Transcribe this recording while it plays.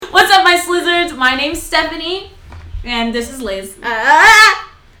My name's Stephanie, and this is Liz. And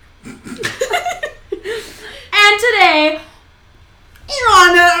today,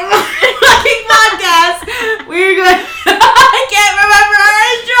 on a fucking podcast, we're going. I can't remember our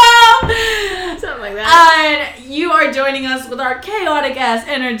intro. Something like that. And you are joining us with our chaotic ass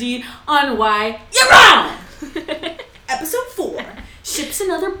energy on Why You're Wrong. Episode 4: Ships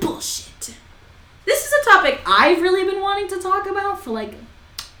and Other Bullshit. This is a topic I've really been wanting to talk about for like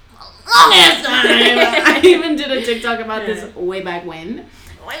long ass time. I even did a TikTok about this way back when.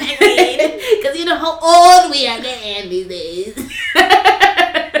 Because you know how old we are getting these days.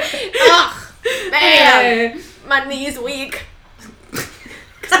 Ugh, man, my knee's weak.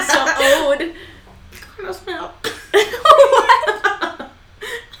 Because I'm so old. Kind of smell.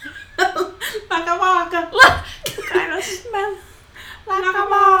 Like a walker. Kind of smell like a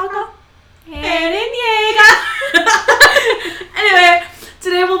walker. And in Jaeger. Anyway,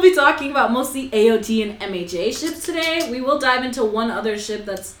 today we'll be talking about mostly AOT and MHA ships today. We will dive into one other ship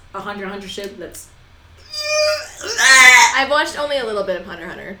that's a Hunter ship that's... I've watched only a little bit of Hunter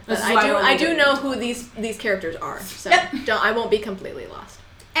x Hunter, but I do know who these characters are, so I won't be completely lost.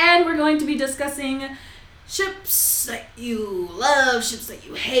 And we're going to be discussing ships that you love, ships that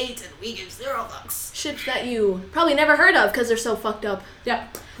you hate, and we give 0 bucks. Ships that you probably never heard of because they're so fucked up. Yeah.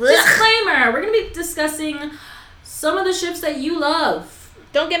 Disclaimer, we're going to be discussing some of the ships that you love.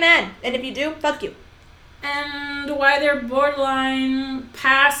 Don't get mad, and if you do, fuck you. And why they're borderline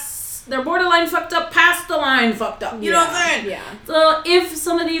fucked up past the line fucked up. You know what I'm saying? Yeah. So if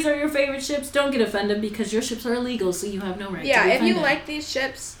some of these are your favorite ships, don't get offended because your ships are illegal, so you have no right to be offended. Yeah, if you like these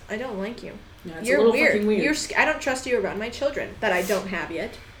ships, I don't like you. Yeah, it's You're a little weird. fucking weird. I don't trust you around my children that I don't have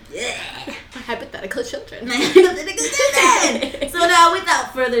yet. Yeah. My hypothetical children. So now,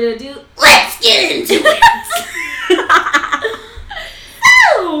 without further ado, let's get into it.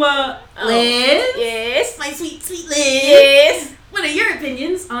 Liz? Yes? My sweet, sweet Liz? Yes? What are your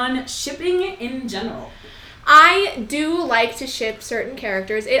opinions on shipping in general? I do like to ship certain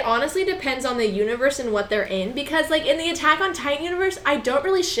characters. It honestly depends on the universe and what they're in, because like in the Attack on Titan universe, I don't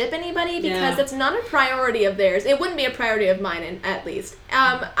really ship anybody because it's not a priority of theirs. It wouldn't be a priority of mine, at least.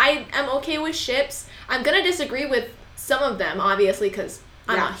 I am okay with ships. I'm gonna disagree with some of them, obviously, because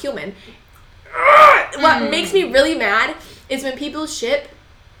I'm not human. What makes me really mad is when people ship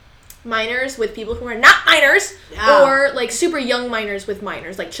minors with people who are not minors, or like super young minors with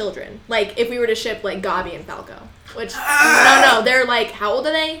minors, like children. Like if we were to ship like Gabi and Falco, which no, they're like, how old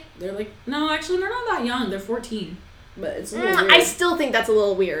are they? They're like, no, actually they're not that young. They're 14, but it's a little weird. I still think that's a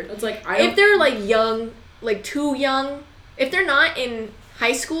little weird. It's like if they're like young, like too young, if they're not in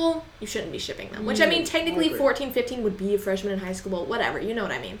high school, you shouldn't be shipping them. Which I mean, technically 14, 15 would be a freshman in high school, but whatever, you know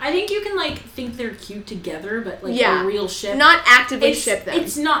what I mean. I think you can like think they're cute together, but like a real ship, not actively ship them.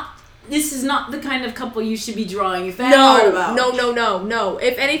 It's not. This is not the kind of couple you should be drawing your fan art about. No.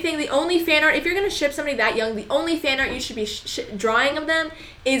 If anything, the only fan art, if you're going to ship somebody that young, the only fan art you should be drawing of them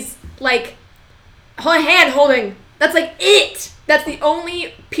is, like, hand holding. That's, like, it. That's the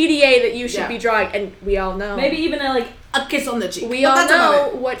only PDA that you should be drawing, and we all know. Maybe even, a kiss on the cheek. We all know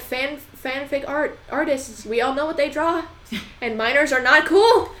what fanfic artists, we all know what they draw. And minors are not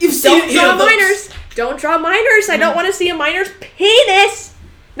cool. Don't draw minors. Don't draw minors. I don't want to see a minor's penis.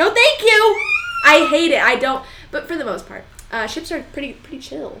 No, thank you. I hate it. I don't. But for the most part, ships are pretty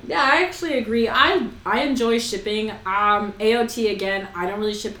chill. Yeah, I actually agree. I enjoy shipping. AOT again. I don't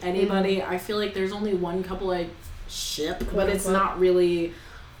really ship anybody. I feel like there's only one couple I ship, but it's not really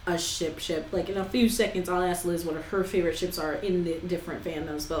a ship. Like in a few seconds, I'll ask Liz what her favorite ships are in the different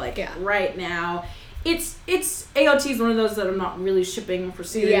fandoms. But right now, it's AOT is one of those that I'm not really shipping for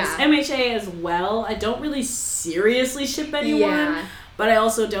serious. Yeah. MHA as well. I don't really seriously ship anyone. Yeah. But I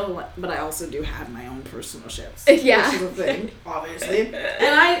also do have my own personal ships. Yeah. Which is a thing, obviously. And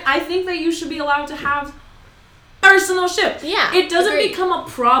I think that you should be allowed to have personal ships. Yeah. It doesn't become a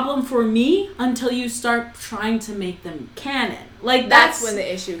problem for me until you start trying to make them canon. Like that's when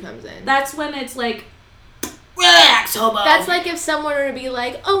the issue comes in. That's when it's like, relax, hobo. That's like if someone were to be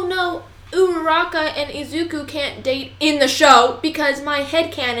like, oh no, Uraraka and Izuku can't date in the show because my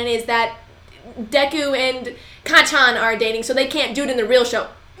headcanon is that Deku and Kachan are dating, so they can't do it in the real show.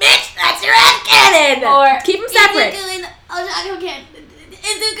 Bitch, that's your headcanon! Or keep them separate. Izuku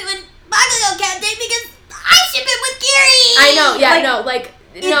and Bakugo can't date because I ship it with Kiri! I know,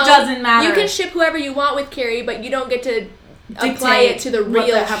 it doesn't matter. You can ship whoever you want with Kiri, but you don't get to apply it to the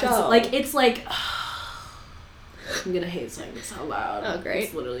real show. Like, it's like... I'm gonna hate saying this out loud. Oh, great.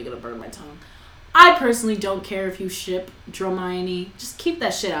 It's literally gonna burn my tongue. I personally don't care if you ship Hermione. Just keep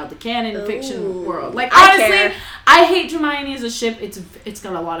that shit out the canon fiction world. Like, honestly, I hate Hermione as a ship. It's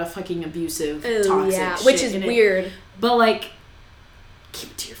got a lot of fucking abusive, toxic shit which is weird. But, like,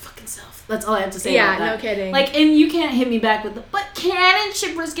 keep it to your fucking self. That's all I have to say about that. Yeah, no kidding. Like, and you can't hit me back with but canon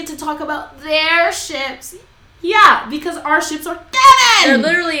shippers get to talk about their ships. Yeah, because our ships are canon!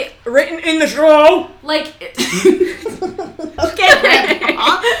 They're literally written in the show! Like, okay,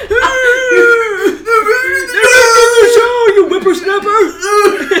 Grandpa. You whippersnapper!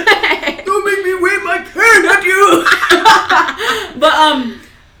 Don't make me wave my cane at you! But,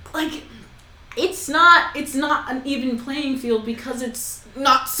 like, it's not an even playing field because it's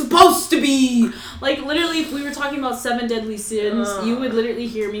not supposed to be. Like, literally, if we were talking about 7 Deadly Sins, you would literally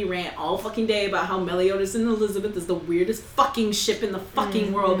hear me rant all fucking day about how Meliodas and Elizabeth is the weirdest fucking ship in the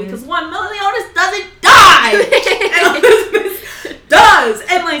fucking world because, one, Meliodas doesn't die! And Elizabeth does!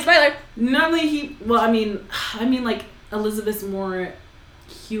 And, like, spoiler! Normally I mean, like, Elizabeth's more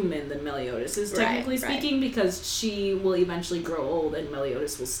human than Meliodas is, technically speaking, because she will eventually grow old and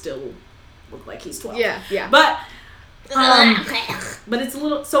Meliodas will still look like he's 12. Yeah. But it's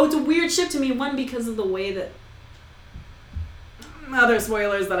it's a weird ship to me, one, because of the way that other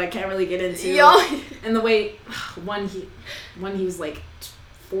spoilers that I can't really get into. And the way he was like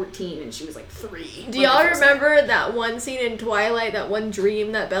 14 and she was like 3. Do y'all remember that one scene in Twilight, that one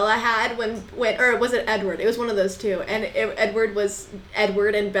dream that Bella had when or was it Edward? It was one of those two. And Edward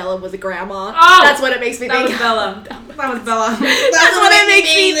and Bella was a grandma. Oh, that's what it makes me think. That was Bella. That's what it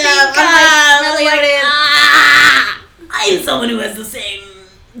makes me think of. I'm someone who has the same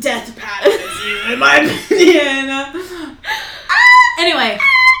death pattern as you, in my opinion. Anyway,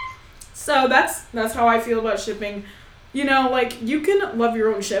 so that's how I feel about shipping. You know, like, you can love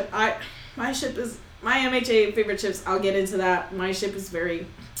your own ship. My MHA favorite ships, I'll get into that. My ship is it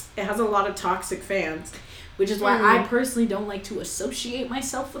has a lot of toxic fans, which is why I personally don't like to associate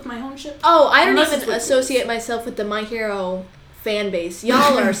myself with my own ship. Oh, I don't even associate myself with the My Hero fan base.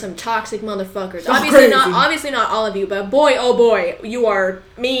 Y'all are some toxic motherfuckers. Obviously not all of you, but boy, oh boy, you are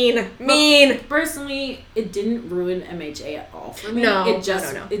mean. Personally, it didn't ruin MHA at all for me. No, it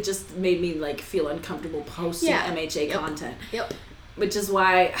just made me like feel uncomfortable posting MHA content. Yep. Which is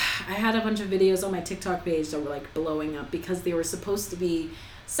why I had a bunch of videos on my TikTok page that were like blowing up because they were supposed to be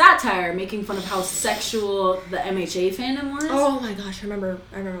satire, making fun of how sexual the MHA fandom was. Oh my gosh, I remember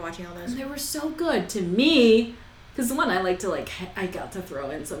watching all those. And they were so good to me. Because the one I like to, I got to throw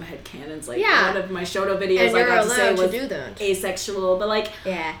in some headcanons. Like, one of my Shoto videos and I got to say was that. Asexual. But, like,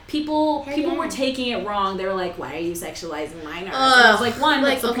 people were taking it wrong. They were like, why are you sexualizing minors? And I was like, one,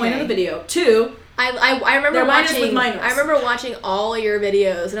 that's the point of the video. Two, I remember watching. I remember watching all your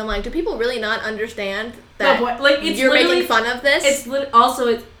videos, and I'm like, do people really not understand that you're making fun of this?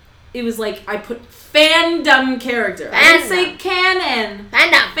 It was like, I put fandom character. I didn't say canon.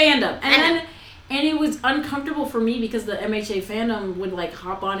 Fandom. And it was uncomfortable for me because the MHA fandom would like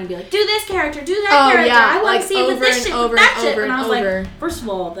hop on and be like, do this character, do that character. I want to see with this shit, with that shit. And I was like, first of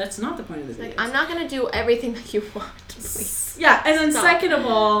all, that's not the point of the video. I'm not going to do everything that you want. Please. Yeah, and then second of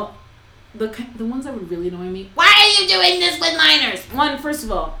all, the ones that would really annoy me, why are you doing this with minors? One, first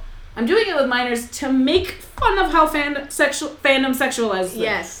of all, I'm doing it with minors to make fun of how fandom sexualizes them.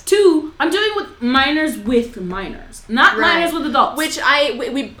 Yes. Two, I'm doing it with minors, not minors with adults. Which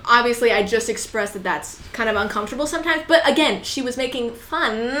we obviously I just expressed that that's kind of uncomfortable sometimes. But again, she was making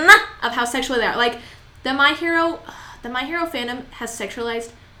fun of how sexual they are. Like the My Hero fandom has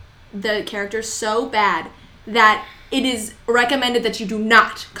sexualized the characters so bad that it is recommended that you do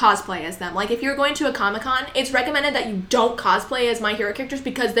not cosplay as them. Like, if you're going to a Comic-Con, it's recommended that you don't cosplay as My Hero characters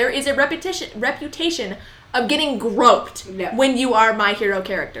because there is a reputation of getting groped when you are My Hero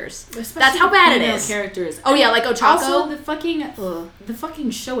characters. Especially that's how bad it is. Characters. Oh, yeah, like Ochako. Also, the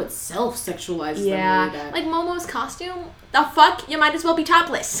fucking show itself sexualizes them really bad. Like, Momo's costume, the fuck? You might as well be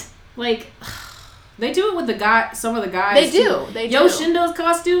topless. Like... They do it with some of the guys. They do. Yoshindo's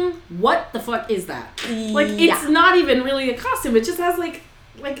costume, what the fuck is that? Like, it's not even really a costume. It just has, like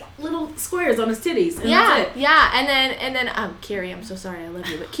little squares on his titties. And that's it. Yeah. And then, Kiri, I'm so sorry, I love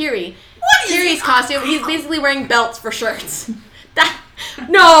you, but Kiri's costume, he's basically wearing belts for shirts.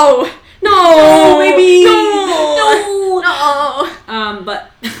 No, baby. No.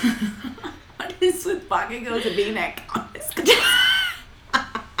 But what is with Bakugo's V-neck on his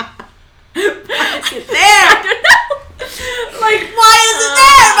why is it there? I don't know. Like, why is it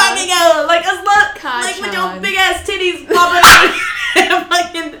there, Bakugo? Like, like with your big ass titties popping out.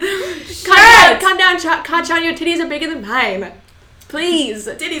 Calm down, Kachan. Your titties are bigger than mine. Please.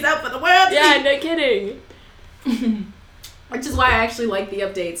 Titties out for the world. Yeah, no kidding. Which is why I actually like the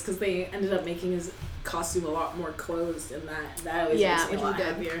updates, because they ended up making his costume a lot more closed, and that always makes me a lot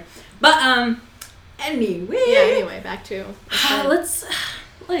happier. But anyway. Yeah. Anyway, back to let's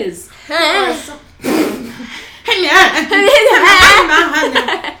Liz. What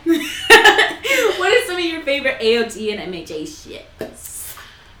is some of your favorite AOT and MHA ships?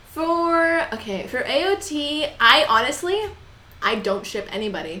 For AOT, I don't ship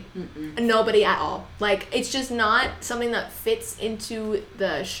anybody. Nobody at all. Like, it's just not something that fits into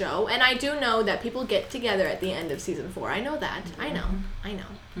the show. And I do know that people get together at the end of season 4. I know that. I know.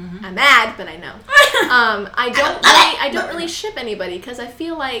 I'm mad, but I know. I don't really ship anybody because I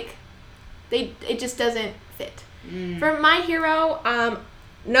feel like it just doesn't fit. For My Hero,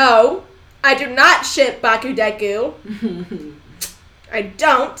 no, I do not ship Bakudeku. I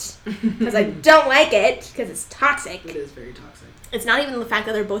don't, because I don't like it, because it's toxic. It is very toxic. It's not even the fact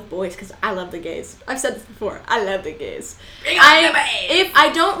that they're both boys, because I love the gays. I've said this before. I love the gays.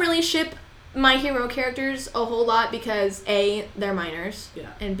 I don't really ship My Hero characters a whole lot because A, they're minors,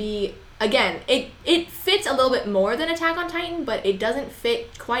 and B, again, it fits a little bit more than Attack on Titan, but it doesn't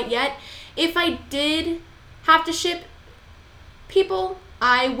fit quite yet. If I did have to ship people,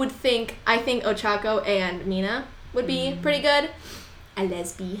 I think Ochako and Mina would be pretty good. A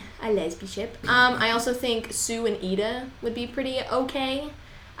lesbi ship. I also think Sue and Ida would be pretty okay.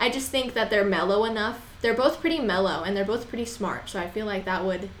 I just think that they're mellow enough. They're both pretty mellow and they're both pretty smart, so I feel like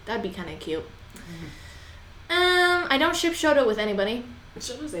that'd be kind of cute. I don't ship Shoto with anybody.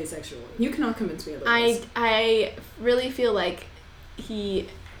 Shoto's asexual. You cannot convince me otherwise. I really feel like he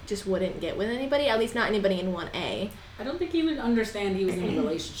just wouldn't get with anybody, at least not anybody in 1A. I don't think he would understand he was in a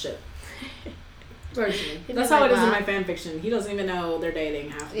relationship. Personally. He'd That's be how like, it is in wow. my fan fiction. He doesn't even know they're dating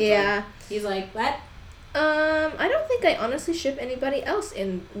half the time. Yeah. He's like, what? I don't think I honestly ship anybody else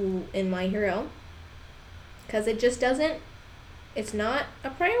in My Hero. Because it just doesn't, it's not a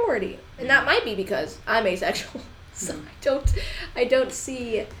priority. And that might be because I'm asexual. So I don't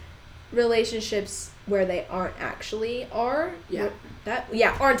see relationships where they aren't actually are.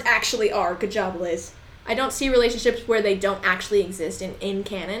 Aren't actually are. Good job, Liz. I don't see relationships where they don't actually exist in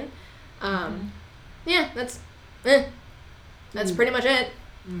canon. Yeah, that's pretty much it.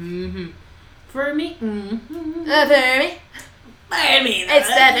 For me, For me. It's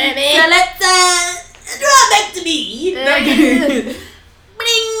that for me. So let's draw back to me.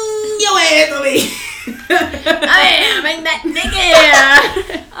 Bring your ass to me. Bring that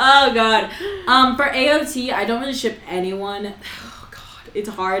nigga. Oh god. For AOT, I don't really ship anyone. Oh god, it's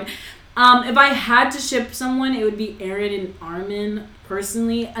hard. If I had to ship someone, it would be Eren and Armin,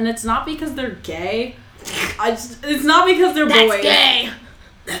 personally, and it's not because they're gay. It's not because they're boys.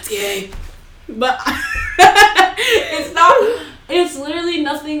 That's gay. But it's not. It's literally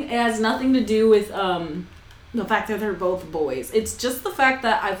nothing. It has nothing to do with the fact that they're both boys. It's just the fact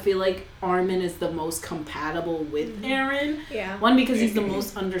that I feel like Armin is the most compatible with Eren. Yeah. One, because he's the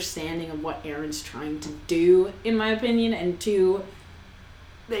most understanding of what Eren's trying to do, in my opinion, and two,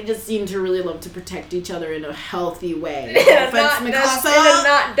 they just seem to really love to protect each other in a healthy way. No offense to Mikasa. In a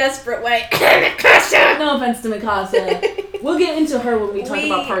not desperate way. No offense to Mikasa. We'll get into her when we talk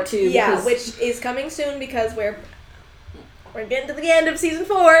about part 2. Yeah, which is coming soon because we're getting to the end of season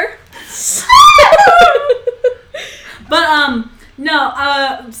 4. But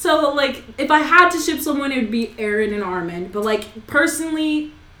no. So like, if I had to ship someone, it would be Eren and Armin. But like,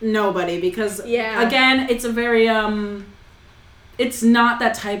 personally, nobody, because again, it's a very it's not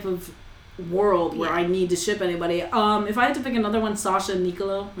that type of world where I need to ship anybody. If I had to pick another one, Sasha and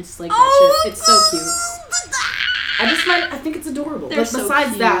Niccolo, I just like that ship. It's so cute. I think it's adorable. They're But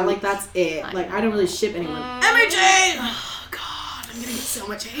besides so that, cute. like, that's it. Like, I don't really ship anyone. MHA! Oh god, I'm gonna get so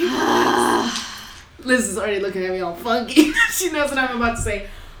much hate. Liz is already looking at me all funky. She knows what I'm about to say.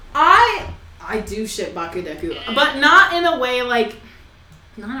 I do ship Bakudeku, but not in a way like,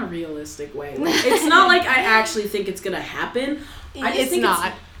 not a realistic way. Like, it's not like I actually think it's gonna happen. I just think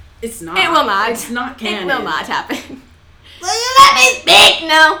it's not. It will not. It's not canon. It will not happen. Will you let me speak?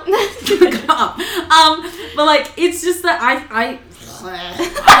 No. But like, it's just that I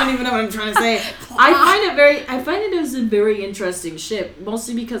don't even know what I'm trying to say. I find it as a very interesting ship,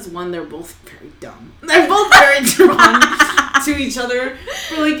 mostly because one, they're both very dumb. They're both very drawn to each other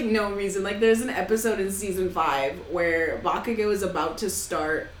for like no reason. Like, there's an episode in season 5 where Bakugo is about to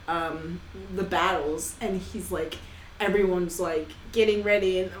start the battles, and he's like, everyone's like getting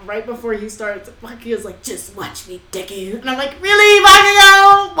ready, and right before he starts, Bakugo's like, just watch me, Deku. And I'm like, really,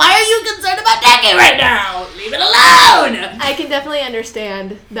 Bakugo? Why are you concerned about Deku right now? Leave it alone! I can definitely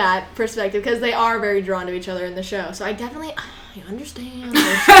understand that perspective because they are very drawn to each other in the show. So I understand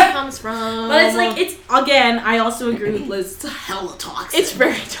where she comes from. But it's like, again, I also agree with Liz, it's hella toxic. It's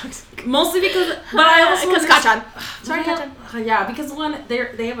very toxic. Mostly because, but I also... Because Kachan. Sorry, Kachan. Yeah, because one,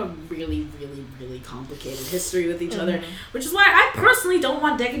 they have a really, really, really complicated history with each other, which is why I personally don't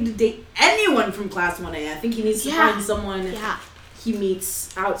want Deku to date anyone from Class 1A. I think he needs to find someone he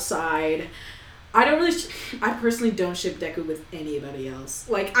meets outside. I personally don't ship Deku with anybody else.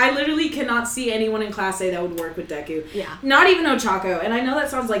 Like, I literally cannot see anyone in Class A that would work with Deku. Yeah. Not even Ochako. And I know that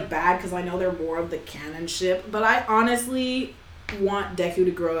sounds like bad because I know they're more of the canon ship, but I honestly want Deku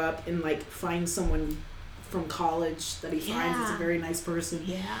to grow up and, like, find someone from college that he finds is a very nice person.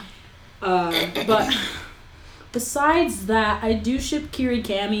 Yeah. But besides that, I do ship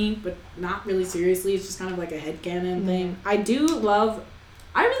Kirikami, but not really seriously. It's just kind of like a headcanon thing.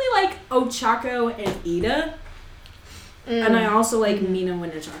 I really like Ochako and Ida. And I also like Mino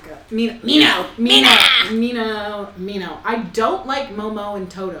and Ochako. Mino. I don't like Momo and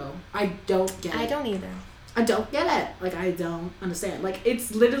Toto. I don't get it. I don't either. I don't get it. Like, I don't understand. Like,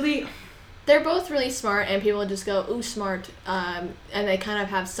 it's literally... They're both really smart, and people just go, ooh, smart, and they kind of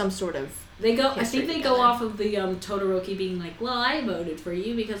have some sort of I think they go off of the Todoroki being like, well, I voted for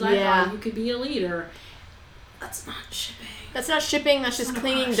you because I thought you could be a leader. That's not shipping. That's not shipping, that's just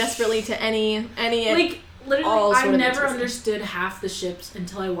clinging desperately to any like, literally, I never understood half the ships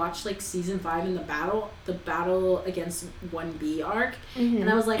until I watched, like, Season 5 in the battle against 1B arc, and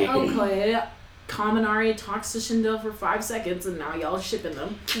I was like, okay... Kaminari talks to Shindo for 5 seconds, and now y'all shipping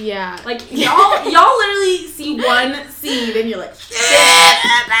them. Yeah. Like, y'all literally see one scene, and you're like, ship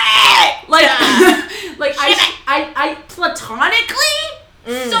it! Like, like I platonically,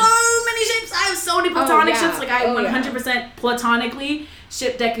 so many ships. I have so many platonic ships. Like, I 100% platonically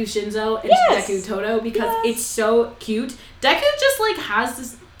ship Deku Shinzo and Deku Toto because it's so cute. Deku just, like, has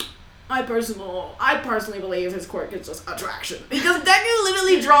this... I personally believe his quirk is just attraction. Because Deku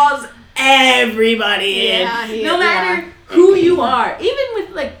literally draws everybody in. No matter who you are. Even with,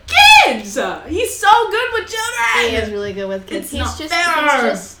 like, kids! He's so good with children! He is really good with kids. He's just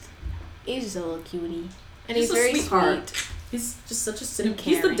a little cutie. And he's very sweetheart. sweet. He's just such a cinnamon...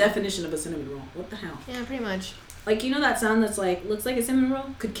 He's the definition of a cinnamon roll. What the hell? Yeah, pretty much. Like, you know that sound that's like, looks like a cinnamon roll?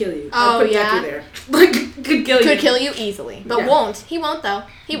 Could kill you. Oh, put Deku there. Like, could kill you. Could kill you easily. But won't. He won't, though.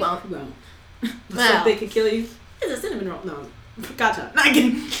 He won't. He won't. So they could kill you? It's a cinnamon roll. No. Gotcha. Not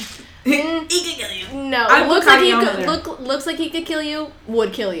kidding. He could kill you. No. Looks like he could kill you.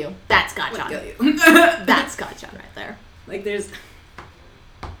 Would kill you. That's Gotcha. Would kill you. That's Gotcha right there. Like, there's...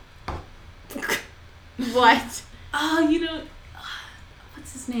 What? Oh, you know...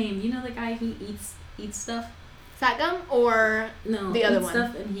 What's his name? You know the guy who eats stuff? Fat Gum? Or the other one?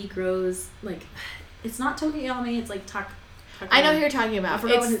 Stuff and he grows, like... It's not Tokiyami, it's like I know who you're talking about.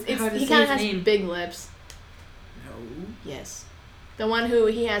 He kind of has big lips. No. Yes. The one who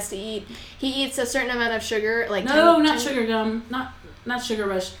he has to eat. He eats a certain amount of sugar, like not sugar gum, not sugar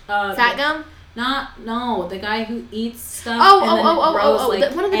rush. Fat Gum. The guy who eats stuff.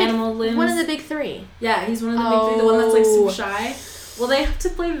 Like animal limbs. One of the big three. Yeah, he's one of the big three. The one that's like super shy. Well, they have to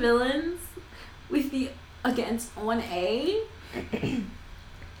play villains against 1A.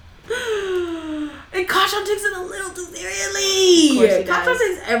 And Kachan takes it a little too seriously. Kachan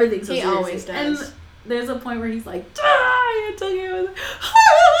takes everything so seriously. He always does. And there's a point where he's like, I was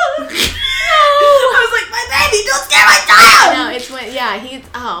like, my baby, don't scare my child! No, it's when,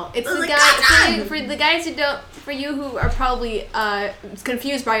 it's the guy, for the guys who don't, for you who are probably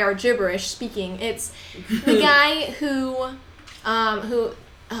confused by our gibberish speaking, it's the guy who,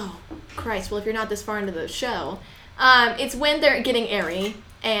 oh, Christ, well, if you're not this far into the show, it's when they're getting airy,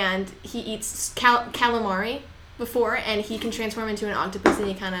 and he eats calamari before, and he can transform into an octopus, and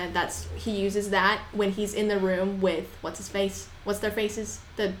he uses that when he's in the room with, what's their faces?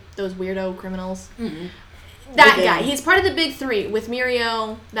 Those weirdo criminals. Mm-hmm. That guy. He's part of the big three, with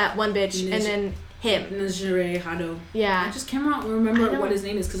Mirio, that one bitch, and then him. Najire Hado. Yeah. I just cannot remember what his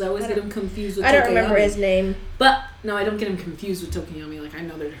name is, because I always get him confused with Tokiyami. I don't remember his name. But, no, I don't get him confused with Tokiyami. Like, I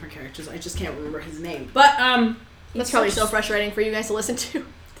know they're different characters. I just can't remember his name. But, that's probably so frustrating for you guys to listen to.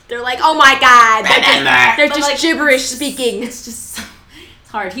 They're like, oh my god, they're just like, gibberish speaking. It's just, it's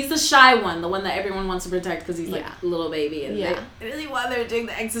hard. He's the shy one, the one that everyone wants to protect because he's like a little baby. And really while they're doing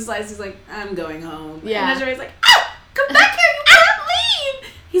the exercise, he's like, I'm going home. Yeah. And Najire's like, come back here, you can't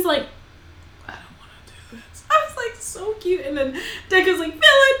leave. He's like, I don't want to do this. I was like, so cute. And then Deku's like,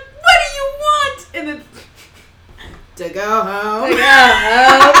 Villain, what do you want? And then to go home.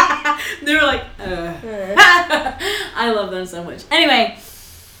 They were like, I love them so much. Anyway,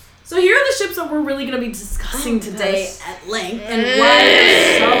 so here are the ships that we're really going to be discussing today at length and why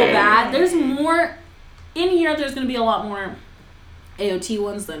they're so bad. There's more in here. There's going to be a lot more AOT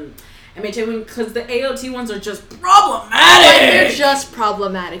ones than MHA ones because the AOT ones are just problematic. They're just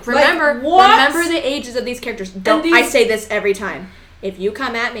problematic. Remember the ages of these characters. I say this every time. If you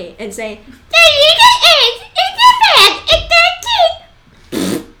come at me and say,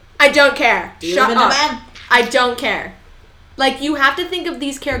 I don't care. Shut up. I don't care. Like, you have to think of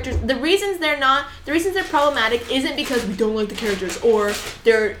these characters. The reasons they're problematic isn't because we don't like the characters or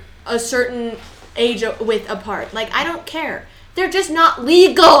they're a certain age width apart. Like, I don't care. They're just not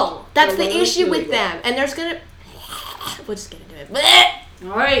legal. That's the issue with them. And there's gonna... We'll just get into it.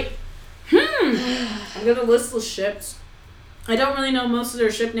 Alright. I'm gonna list the ships. I don't really know most of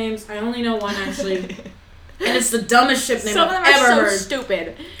their ship names. I only know one, actually. And it's the dumbest ship name I've ever heard. So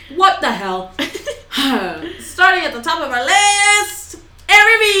stupid. What the hell? Starting at the top of our list,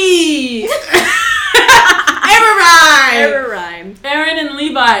 Every rhyme. Aaron and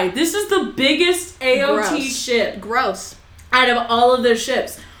Levi. This is the biggest AOT ship. Gross. Out of all of their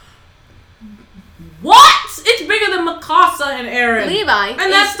ships. What? It's bigger than Mikasa and Aaron. Levi.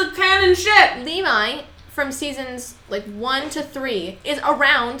 And that's the canon ship. Levi, from seasons 1 to 3, is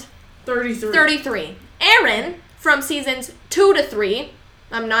around 33. Aaron, from seasons 2 to 3,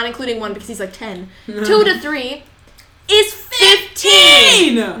 I'm not including 1 because he's 10, 2 to 3, is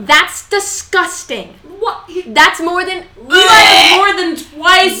 15! That's disgusting. What? That's more than... Levi is more than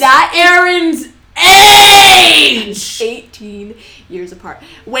twice Aaron's age! 18 years apart.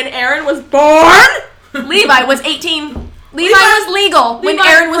 When Aaron was born, Levi was 18. Levi was legal when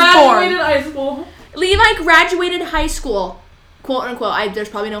Aaron was born. High school. Levi graduated high school. Quote unquote. There's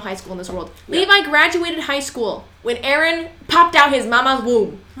probably no high school in this world. Yeah. Levi graduated high school when Aaron popped out his mama's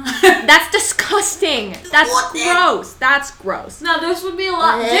womb. That's disgusting. That's gross. That's gross. Now, this would be a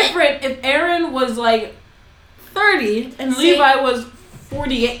lot different if Aaron was 30 and Levi was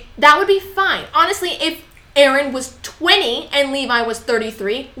 48. That would be fine. Honestly, if Aaron was 20 and Levi was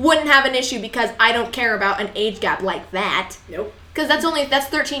 33, wouldn't have an issue because I don't care about an age gap like that. Nope. Because that's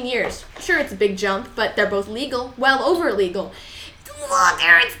 13 years. Sure, it's a big jump, but they're both legal. Well over legal. Look,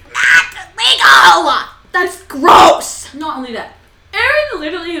 Aaron's not legal! That's gross! Not only that, Aaron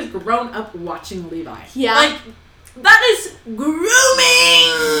literally has grown up watching Levi. Yeah. That is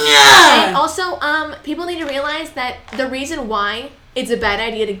grooming! And also, people need to realize that the reason why it's a bad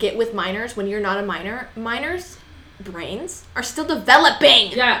idea to get with minors when you're not a minor, minors' brains are still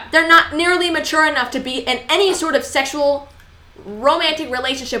developing. Yeah. They're not nearly mature enough to be in any sort of sexual romantic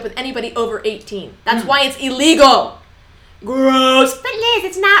relationship with anybody over 18. That's why it's illegal. Gross. But Liz,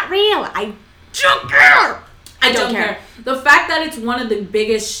 it's not real. I don't care. I don't care. The fact that it's one of the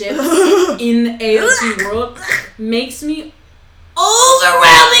biggest ships in the AOT world makes me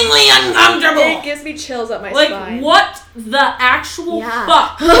overwhelmingly uncomfortable. It gives me chills up my spine. What the actual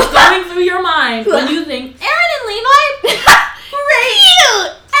fuck is going through your mind when you think Aaron and Levi?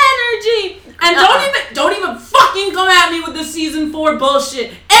 Great energy. And don't even fucking come at me with the season 4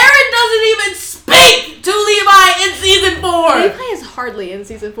 bullshit. Aaron doesn't even speak to Levi in season 4. Levi is hardly in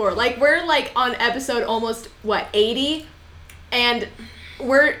season 4. We're on episode almost 80, and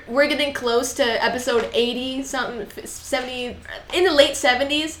we're getting close to episode 80 something 70 in the late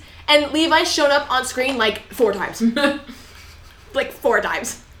 70s, and Levi's shown up on screen 4 times. 4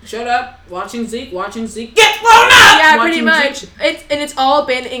 times. Shut up. Watching Zeke. Get blown up! Yeah, pretty much. It's all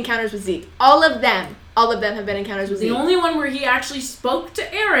been encounters with Zeke. All of them have been encounters with Zeke. The only one where he actually spoke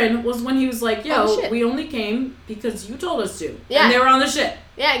to Aaron was when he was like, yo, we only came because you told us to. Yeah. And they were on the ship.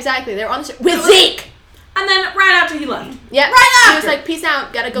 Yeah, exactly. They were on the ship with Zeke! And then right after he left. Yeah. Right after. He was like, peace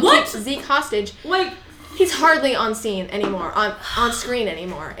out. Gotta go keep Zeke hostage. He's hardly on scene anymore. On screen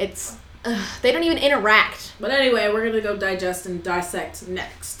anymore. It's... they don't even interact. But anyway, we're gonna go digest and dissect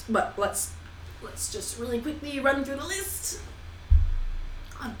next. But let's just really quickly run through the list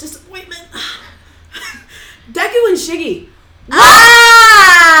of disappointment. Deku and Shiggy.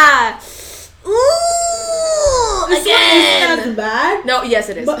 Ooh! Again. Is that bad? No, yes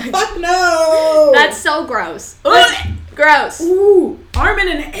it is. But fuck no. That's so gross. Gross. Ooh, Armin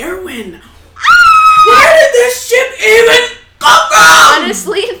and Erwin. Where did this ship even come from?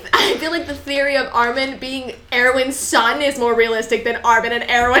 Honestly, I feel like the theory of Armin being Erwin's son is more realistic than Armin and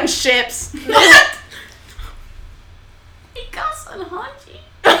Erwin ships. What? Mikasa and Hanji.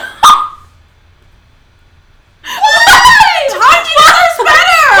 Why? Hanji's is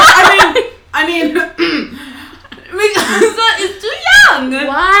better. I mean, Mikasa is too young.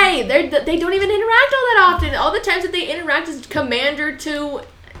 Why? They don't even interact all that often. All the the times that they interact as commander to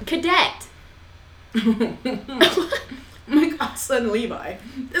cadet. Oh my god, son Levi.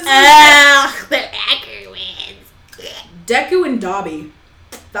 The Acker wins. Deku and Dobby.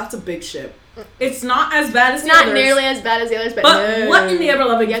 That's a big ship. It's not as bad as it's the others. Not nearly as bad as the others, but no. What in the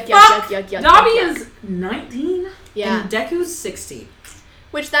ever-loving fuck? Dobby is 19 and Deku's 60.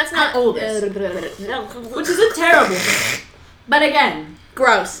 Which that's not... oldest. Which isn't terrible. But again...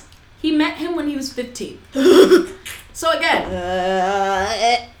 gross. He met him when he was 15. So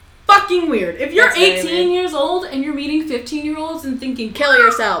again... fucking weird. If you're 18 years old and you're meeting 15-year-olds and thinking... kill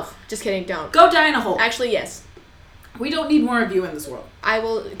yourself. Just kidding, don't. Go die in a hole. Actually, yes. We don't need more of you in this world. I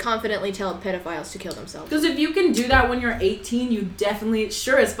will confidently tell pedophiles to kill themselves. Because if you can do that when you're 18, you definitely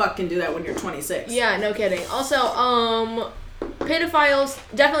sure as fuck can do that when you're 26. Yeah, no kidding. Also, pedophiles,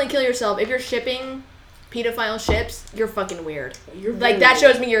 definitely kill yourself. If you're shipping pedophile ships, you're fucking weird. You're like, that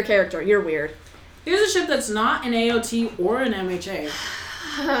shows me your character. You're weird. Here's a ship that's not an AOT or an MHA.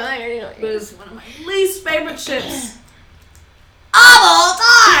 But it's one of my least favorite ships of all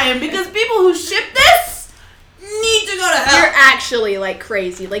time. Because people who ship this need to go to hell. You're actually, like,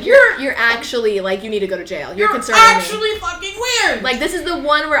 crazy. Like, you're actually, like, you need to go to jail. You're concerning actually fucking weird. Like, this is the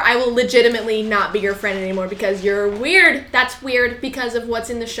one where I will legitimately not be your friend anymore because you're weird. That's weird because of what's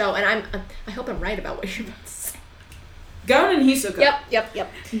in the show. And I hope I'm right about what you're about to say. Gon and Hisoka. Yep.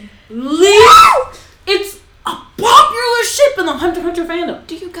 It's a popular ship in the Hunter x Hunter fandom.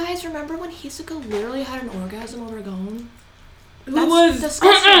 Do you guys remember when Hisoka literally had an orgasm over Gon? Who was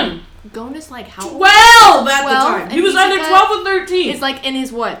disgusting. Gon is like how 12 at the time. He was either 12 or 13. He's like in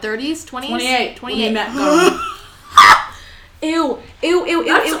his what, 30s, 20s? 28. 28. When he met Gon. Ew.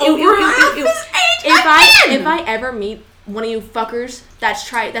 That's over half his age. If I ever meet one of you fuckers that's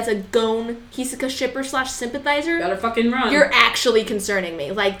a Gon Hisoka shipper / sympathizer, gotta fucking run. You're actually concerning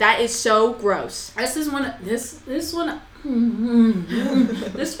me. Like, that is so gross. This one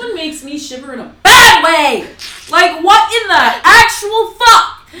makes me shiver in a bad way. Like, what in the actual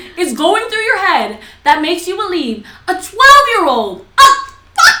fuck is going through your head that makes you believe a 12-year-old,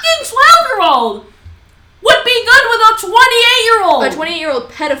 would be good with a 28-year-old? A 28-year-old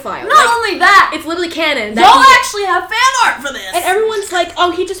pedophile. Not only that, it's literally canon. Y'all actually have fan art for this. And everyone's like,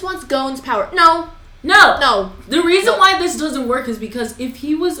 oh, he just wants Gon's power. No. The reason why this doesn't work is because if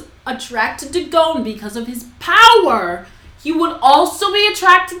he was attracted to Gon because of his power, he would also be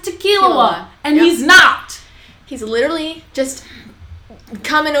attracted to Killua. And he's not. He's literally just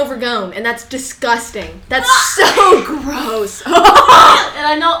coming over Gon, and that's disgusting. That's so gross. And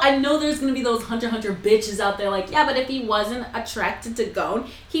I know there's gonna be those Hunter x Hunter bitches out there like, yeah, but if he wasn't attracted to Gon,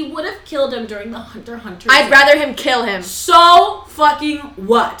 he would have killed him during the Hunter x Hunter. I'd rather him kill him. So fucking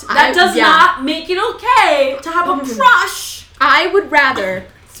what? That does not make it okay to have a crush. I would rather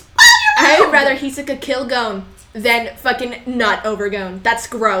Hisoka kill Gon than fucking nut over Gon. That's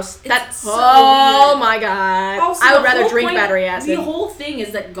gross. That's so weird. My god. Also, I would rather drink battery acid. The whole thing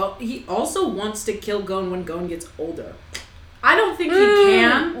is that he also wants to kill Gon when Gon gets older. I don't think he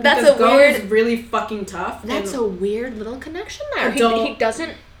can. That's Gon is really fucking tough. That's a weird little connection there.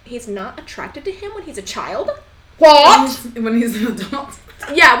 He's not attracted to him when he's a child? What? When he's an adult.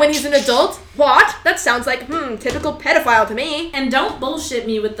 Yeah, when he's an adult? What? That sounds like, typical pedophile to me. And don't bullshit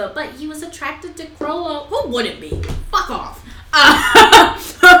me with but he was attracted to Crollo. Who wouldn't be? Fuck off.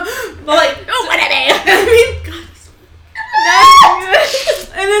 But like, who wouldn't be? I mean, God.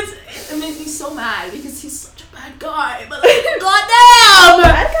 And it makes me so mad because he's such a bad guy. But like, goddamn!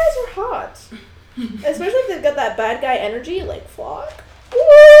 Bad guys are hot. Especially if they've got that bad guy energy, like Flock.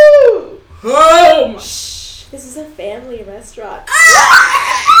 Woo! Home! Shh. This is a family restaurant.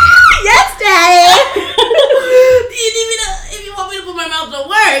 Yes, Daddy! If you want me to put my mouth to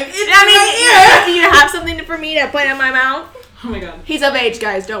work, it's right here. Do you have something for me to put in my mouth? Oh my god. He's of age,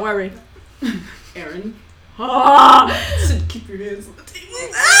 guys. Don't worry. Aaron. So keep your hands on the table.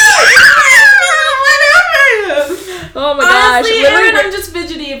 Oh my gosh. Honestly, Aaron, I'm just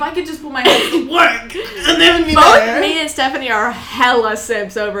fidgety. If I could just put my hands to work. And then both me and Stephanie are hella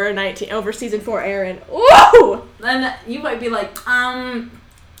simps over season 4 Aaron. Woo! And you might be like, gross,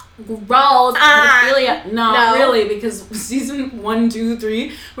 pedophilia. No, really, because season 1, 2,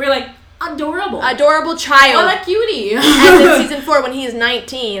 3, we're like, adorable child. Oh, that cutie. And then season 4, when he's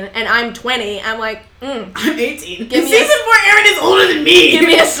 19 and I'm 20, I'm like, I'm 18. Season 4, Aaron is older than me. Give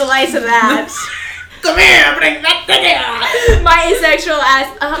me a slice of that. Come here, bring that to here. My asexual ass.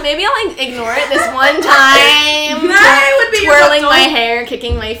 Maybe I'll ignore it this one time. That would be twirling my hair,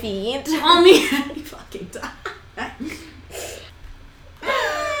 kicking my feet. Only any fucking time.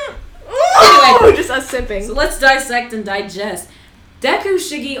 Anyway, just us sipping. So let's dissect and digest. Deku,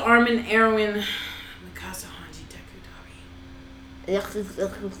 Shiggy, Armin, Erwin, Mikasa, Hanji,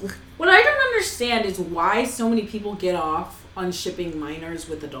 What I don't understand is why so many people get off on shipping minors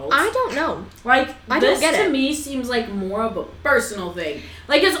with adults. I don't know. Like, I this don't get to it. me seems like more of a personal thing.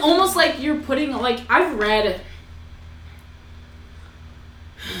 Like, it's almost like you're putting, like, I've let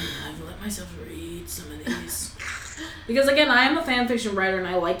myself read some of these. Because, again, I am a fan fiction writer and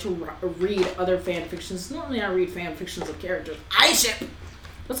I like to read other fan fictions. Normally I read fan fictions of characters I ship.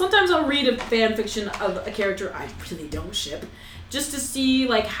 But sometimes I'll read a fan fiction of a character I really don't ship. Just to see,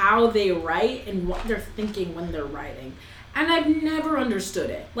 like, how they write and what they're thinking when they're writing. And I've never understood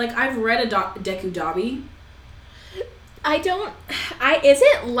it. Like, I've read a Deku Dabi. Is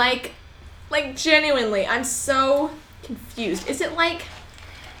it like, genuinely, I'm so confused. Is it like,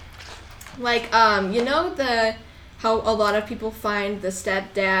 you know how a lot of people find the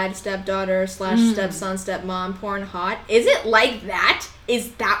stepdad, stepdaughter / stepson, stepmom porn hot? Is it like that?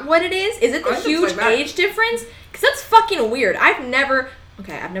 Is that what it is? Is it the huge age difference? Because that's fucking weird. I've never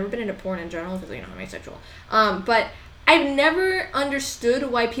been into porn in general because, you know, I'm asexual. But I've never understood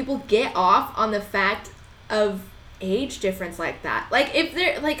why people get off on the fact of age difference like that. Like, if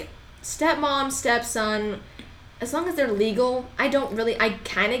they're, like, stepmom, stepson, as long as they're legal, I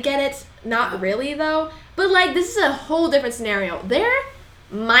kind of get it. Not really, though. But, like, this is a whole different scenario. They're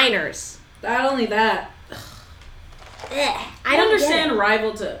minors. Not only that. I don't understand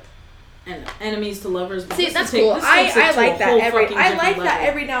rival to and enemies to lovers. See, that's cool. I like that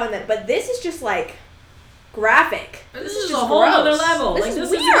every now and then. But this is just, like, graphic. This is a whole other level. This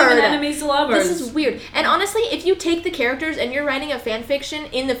is weird. Isn't even enemies to lovers. This is weird. And honestly, if you take the characters and you're writing a fan fiction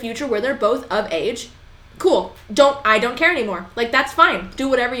in the future where they're both of age, cool. I don't care anymore. Like, that's fine. Do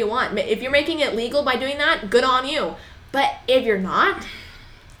whatever you want. If you're making it legal by doing that, good on you. But if you're not,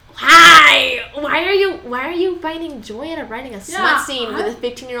 why are you finding joy out of writing a smut scene with a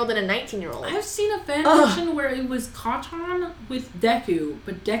 15-year-old and a 19-year-old? I've seen a fan fiction where it was Kachan with Deku,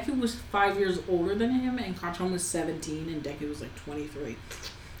 but Deku was 5 years older than him, and Kachan was 17, and Deku was like 23.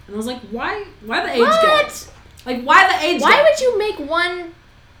 And I was like, why the age gap? Like, why the age gap? Why would you make one?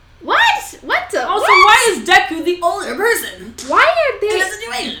 What? What the? Also, what? why is Deku the older person? Why are they in a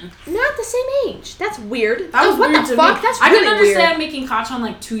situation? Not the same age? That's weird. That was what weird the to fuck? me. That's I really didn't understand weird. making Kachan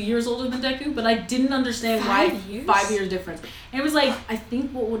like 2 years older than Deku, but I didn't understand why 5 years difference. And it was like, I think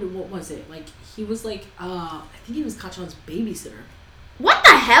what was it? Like, he was like, I think he was Kachan's babysitter. What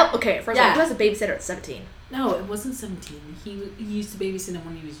the hell? Okay, first of all, he was a babysitter at 17. No, it wasn't 17. He used to babysit him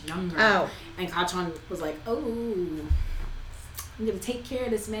when he was younger. Oh. And Kachan was like, I'm gonna take care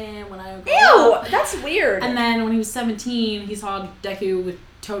of this man when I grow up. Ew, that's weird. And then when he was 17, he saw Deku with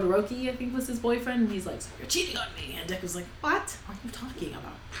Todoroki, I think was his boyfriend. And he's like, "You're cheating on me." And Deku's like, "What are you talking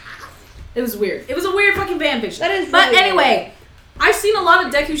about?" It was weird. It was a weird fucking fanfiction. That is. But really anyway, weird. I've seen a lot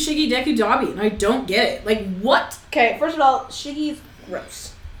of Deku Shiggy, Deku Dabi, and I don't get it. Like, what? Okay, first of all, Shiggy's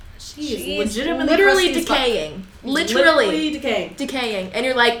gross. She's legitimately literally decaying. Literally decaying. And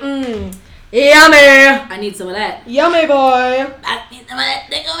you're like, yummy. I need some of that. Yummy boy. I need some of that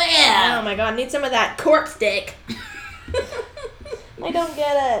dick over here. Oh my god, need some of that corpse dick. I don't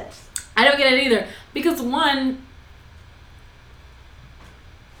get it. I don't get it either. Because one,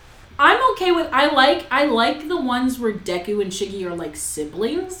 I'm okay with, I like the ones where Deku and Shiggy are like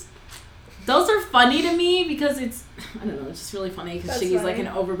siblings. Those are funny to me because it's, I don't know, it's just really funny because Shiggy's like an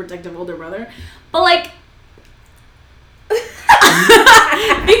overprotective older brother. But like,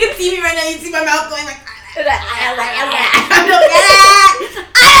 if you can see me right now, you see my mouth going like, I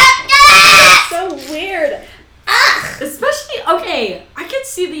don't get it. So weird. Especially, okay, I can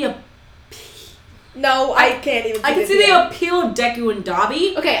see the No, I can't even. I can see the appeal of Deku and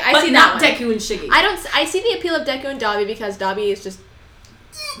Dabi. Okay, I but see not that Deku and Shiggy. I see the appeal of Deku and Dabi because Dabi is just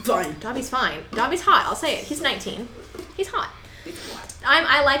fine. Dabi's fine. Dabi's hot. I'll say it. He's 19. He's hot.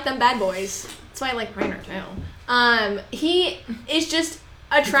 I like them bad boys. That's why I like Rainer too. He is just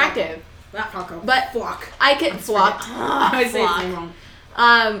attractive. Not Falco. But Flock. I could flock. I say his name wrong.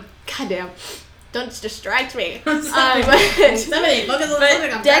 Goddamn. Don't distract me. Somebody focus on the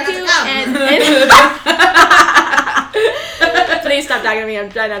subject. I'm Deku and please stop talking to me. I'm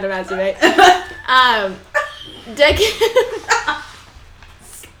trying not to masturbate. Deku.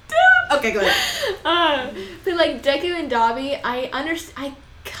 Okay, go ahead. But like Deku and Dabi, I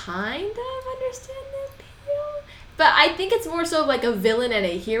kind of understand the appeal, but I think it's more so like a villain and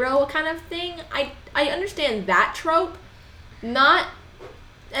a hero kind of thing. I understand that trope, not.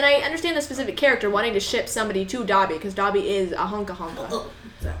 And I understand the specific character wanting to ship somebody to Dabi because Dabi is a honka.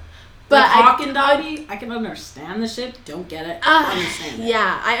 But like Hawk and Dabi, I can understand the ship. Don't get it. Understand it.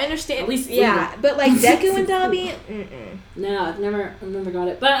 Yeah, I understand. At least yeah, but like Deku and Dabi, no, I've never got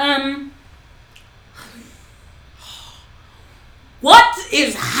it. But What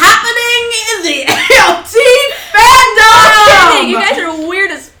is happening in the AOT fandom? You guys are weird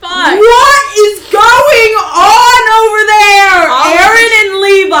as fuck. What is going on over there? Aaron and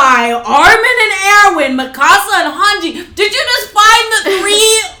Levi, Armin and Erwin, Mikasa and Hanji. Did you just find the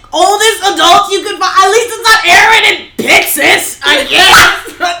 3 oldest adults you could find? At least it's not Aaron and Pixis, I guess.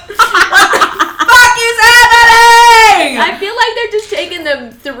 What the fuck is happening? I feel like they're just taking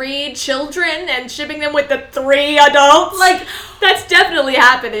the 3 children and shipping them with the 3 adults. Like, that's definitely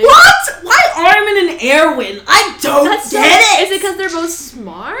happening. what? Why Armin and Erwin? I don't get it. Is it because they're both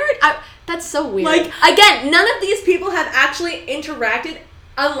smart? That's so weird. Like, again, none of these people have actually interacted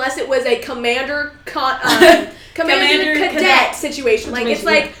unless it was a commander cadet situation. Like, it's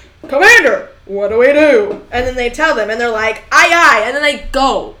like, Commander, what do we do? And then they tell them, and they're like, aye, aye, and then they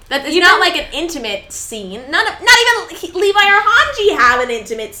go. It's not like an intimate scene. Not even Levi or Hanji have an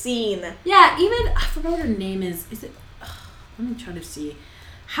intimate scene. Yeah, even, I forgot what her name is. Is it, let me try to see.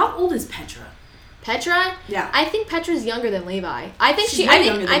 How old is Petra? Petra? Yeah. I think Petra's younger than Levi. I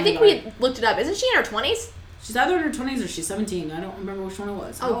think we looked it up. Isn't she in her 20s? She's either in her 20s or she's 17. I don't remember which one it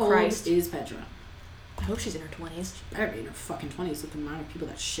was. Oh, Christ. How old is Petra? I hope she's in her 20s. She better be in her fucking 20s with the amount of people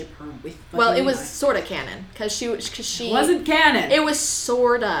that ship her with fucking Well, it was Levi. sort of canon. Because she... It wasn't canon. It was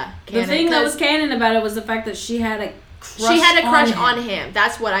sort of canon. The thing that was canon about it was the fact that she had a crush on him.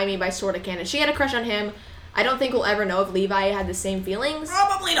 That's what I mean by sort of canon. She had a crush on him. I don't think we'll ever know if Levi had the same feelings.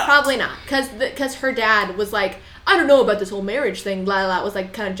 Probably not. Probably not. Because her dad was like, I don't know about this whole marriage thing, blah, blah, blah, was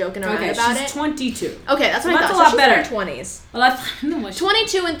like kind of joking around about it. She's 22. Okay, that's what I thought. That's a lot better. She's in her 20s. Well, that's... No,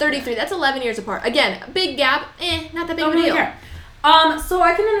 22 and 33, that's 11 years apart. Again, big gap, not that big of a deal. Care. So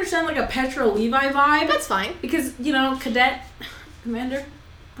I can understand like a Petra Levi vibe. That's fine. Because, cadet, commander,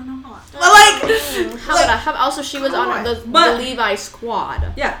 I don't know. But also she was on the Levi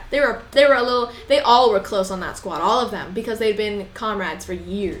squad. Yeah. They all were close on that squad, all of them, because they'd been comrades for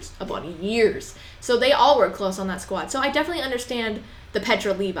years, upon years. So they all were close on that squad. So I definitely understand the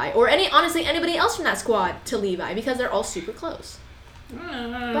Petra Levi, or honestly anybody else from that squad to Levi, because they're all super close.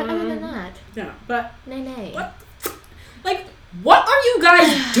 But other than that, yeah, but nay. What? Like, what are you guys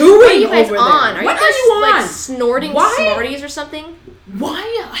doing? What are you guys over on? there? Are What you guys are you on? like snorting Smarties or something? Why?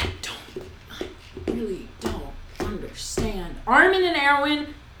 I really don't understand. Armin and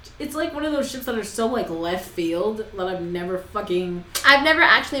Erwin, it's like one of those ships that are so like left field that I've never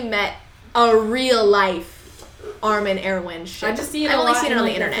actually met a real life Armin Erwin ship. I just see it. I've only seen it in on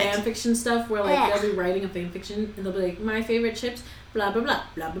like the internet. Fan fiction stuff where like they'll be writing a fan fiction and they'll be like, my favorite ships, blah blah blah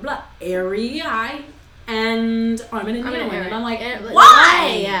blah blah blah, Airy and Armin and Erwin, and I'm like,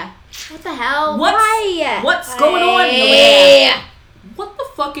 why? Yeah. What the hell? Why? What's going on? Yeah. What the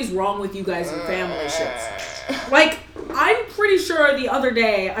fuck is wrong with you guys and family ships? Like, I'm pretty sure the other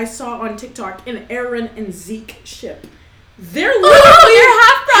day I saw on TikTok an Aaron and Zeke ship. They're literally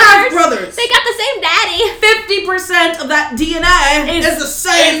half brothers. They got the same daddy. 50% of that DNA is the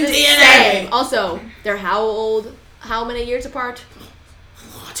same DNA. Also, they're how old? How many years apart?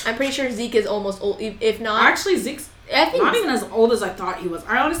 What? I'm pretty sure Zeke is almost old. If not, Actually, Zeke's not even as old as I thought he was.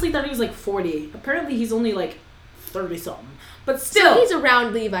 I honestly thought he was like 40. Apparently, he's only like 30 something. But still, so he's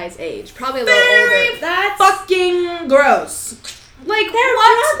around Levi's age, probably a little older. That's fucking gross. Like, they're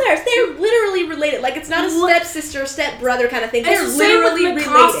brothers. They're literally related. Like, it's not a stepsister, stepbrother kind of thing. They're literally related.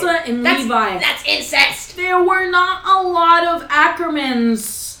 Mikasa and Levi. That's incest. There were not a lot of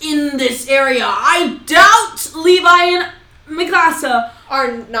Ackermans in this area. I doubt Levi and Mikasa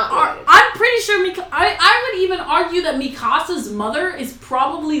are not related. I'm pretty sure I would even argue that Mikasa's mother is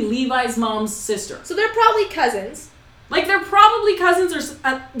probably Levi's mom's sister. So they're probably cousins. Like, they're probably cousins, or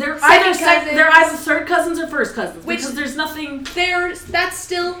they're either third cousins or first cousins. Because there's nothing... That's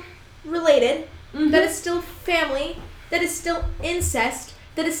still related. Mm-hmm. That is still family. That is still incest.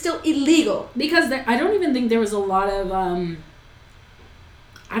 That is still illegal. Because I don't even think there was a lot of... I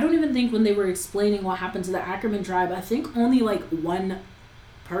don't even think when they were explaining what happened to the Ackerman tribe, I think only, like, one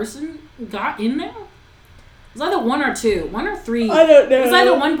person got in there. It was either 1 or 2. 1 or 3. I don't know. It was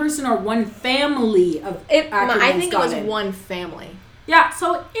either one person or one family of Ackermans. I think it was one family. Yeah,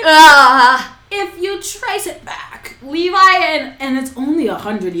 so if you trace it back, Levi and it's only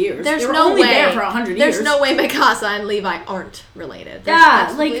 100 years. There's they were no only way there for 100 years. There's no way Mikasa and Levi aren't related.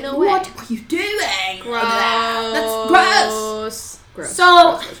 There's like, no way. what are you doing? Gross. That's gross.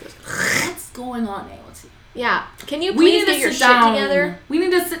 So, what's going on, AOT? Yeah, can you please get your shit together? We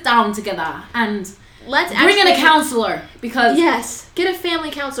need to sit down together and... Let's bring in a counselor, because... Yes, get a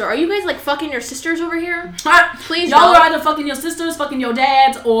family counselor. Are you guys, like, fucking your sisters over here? Please y'all are either fucking your sisters, fucking your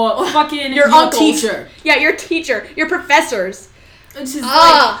dads, or fucking your uncles. teacher. Yeah, your teacher. Your professors. It's just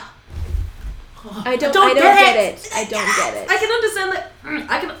like... I don't get it. I don't get it. I can understand that. No,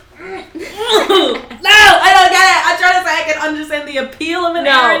 I don't get it. I'm trying to say I can understand the appeal of an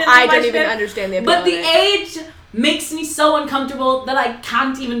Aaron. I don't even understand the appeal. But the age makes me so uncomfortable that I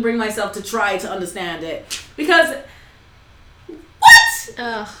can't even bring myself to try to understand it. Because what?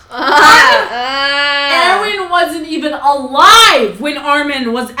 Aaron wasn't even alive when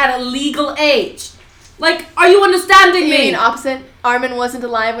Armin was at a legal age. Like, are you understanding me? You mean opposite? Armin wasn't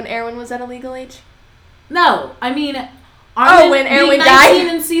alive when Erwin was at a legal age? No, I mean, Armin when Erwin being 19 died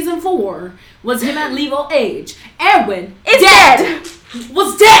in season 4 was him at legal age. Erwin is dead.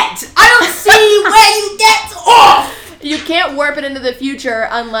 Was dead. I don't see where you get off. You can't warp it into the future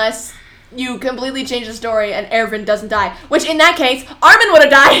unless you completely change the story and Erwin doesn't die. Which in that case, Armin would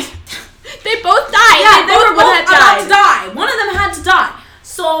have died. They both died. Yeah, they were both about to die. One of them had to die.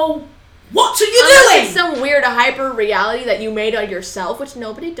 So what are you doing? It's some weird hyper reality that you made on yourself, which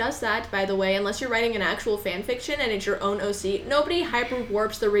nobody does that, by the way, unless you're writing an actual fan fiction and it's your own OC. Nobody hyper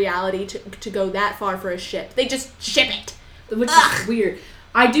warps the reality to go that far for a ship. They just ship it. Which is weird.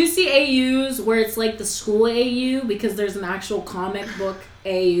 I do see AUs where it's like the school AU because there's an actual comic book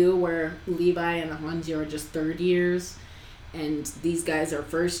AU where Levi and Hanji are just third years and these guys are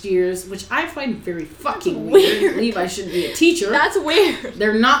first years, which I find very fucking weird. Levi shouldn't be a teacher. That's weird.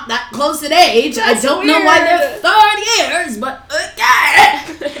 They're not that close in age. That's I don't weird. know why they're third years, but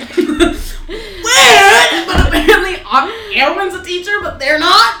okay. Weird! But apparently Erwin's a teacher, but they're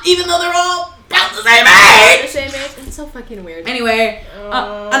not, even though they're all about the same age! The same age? It's so fucking weird. Anyway,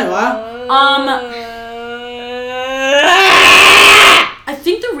 I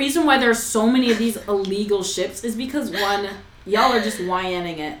think the reason why there's so many of these illegal ships is because, one, y'all are just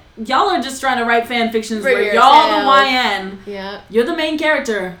YNing it. Y'all are just trying to write fan fictions where y'all the YN. Yeah. You're the main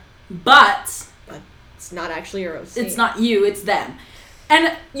character, but it's not actually your OC. It's not you, it's them.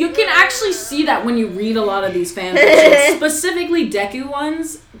 And you can actually see that when you read a lot of these fan fictions, specifically Deku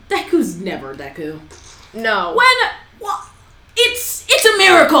ones. Deku's never Deku. No. It's a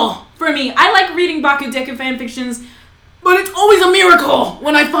miracle for me. I like reading Baku Deku fan fictions, but it's always a miracle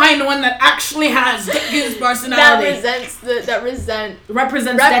when I find one that actually has Deku's personality. that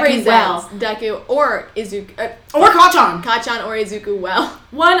represents Deku well. Deku or Izuku. Or Kachan. Kachan or Izuku well.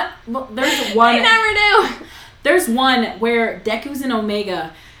 There's one. I never knew. There's one where Deku's in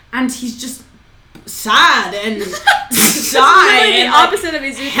Omega, and he's just sad and shy really and the opposite of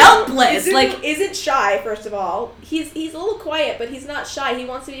Izuku. Helpless. Izuku isn't shy, first of all. He's a little quiet, but he's not shy. He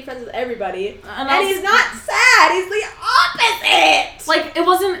wants to be friends with everybody. And he's not sad. He's the opposite. Like, it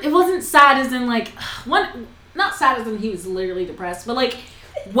wasn't sad as in, like, not sad as in he was literally depressed, but, like,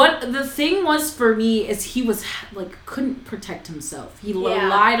 what the thing was for me is he was, like, couldn't protect himself. He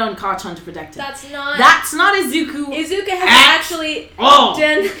relied on Kachan to protect him. That's not Izuku. Izuku has actually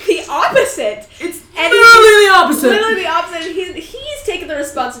done the opposite. It's literally the opposite. Literally the opposite. He's taken the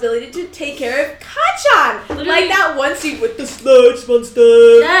responsibility to take care of Kachan. Literally. Like that one scene with the sludge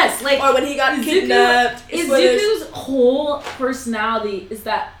monster. Yes, like, or when he got kidnapped. Izuku's whole personality is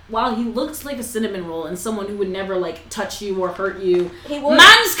that while he looks like a cinnamon roll and someone who would never, like, touch you or hurt you,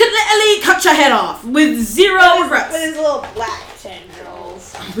 mans could literally cut your head off with zero regrets. With his little black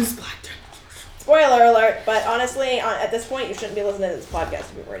tendrils. His black tendrils. Spoiler alert, but honestly, at this point, you shouldn't be listening to this podcast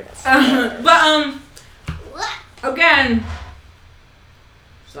if you're worried about spoilers. Again,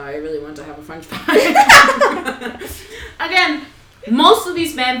 sorry, I really want to have a French fry. Again, most of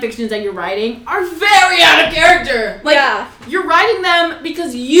these fan fictions that you're writing are very out of character. Like, you're writing them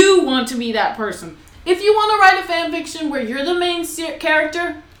because you want to be that person. If you want to write a fan fiction where you're the main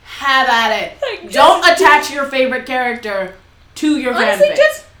character, have at it. Don't attach your favorite character to your fanfic. Honestly,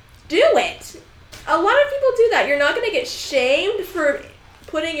 just do it. A lot of people do that. You're not going to get shamed for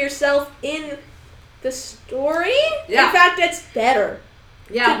putting yourself in the story. Yeah. In fact, it's better.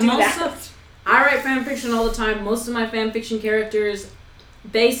 Yeah, to do that. I write fan fiction all the time. Most of my fan fiction characters,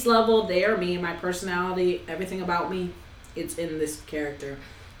 base level, they are me, my personality, everything about me, it's in this character.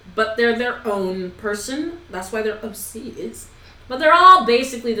 But they're their own person. That's why they're OCs. But they're all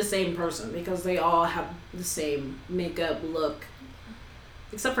basically the same person because they all have the same makeup, look,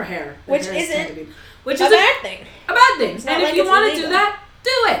 except for hair. Which hair isn't a bad thing. A bad thing. And like if you it's want to illegal. do that,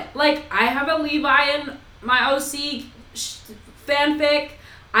 do it. Like, I have a Levi in my OC fanfic.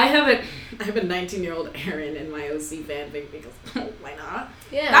 I have a 19-year-old Aaron in my OC fanfic because why not?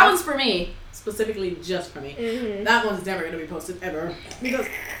 Yeah. That one's for me. Specifically just for me. Mm-hmm. That one's never going to be posted ever. Because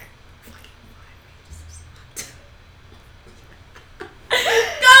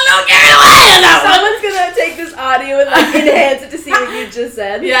Someone's gonna take this audio and like enhance it to see what you just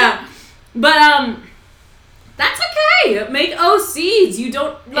said. Yeah. But that's okay. okay. Make OCs. You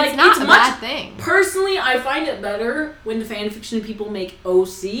don't like. It's not a much, bad thing. Personally, I find it better when the fanfiction people make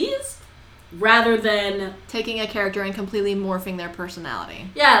OCs rather than taking a character and completely morphing their personality.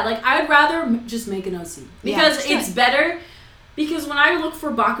 Yeah, like I'd rather just make an OC because it's better. Because when I look for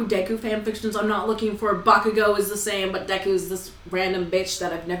Bakudeku fanfictions, I'm not looking for Bakugo is the same, but Deku is this random bitch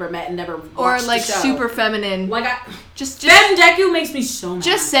that I've never met and never watched or like the show. super feminine. Like just Fem Deku makes me so mad.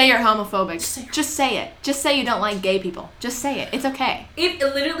 Just say you're homophobic. Just say it. Just say you don't like gay people. Just say it. It's okay. It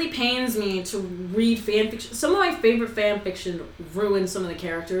literally pains me to read fanfiction. Some of my favorite fanfiction ruin some of the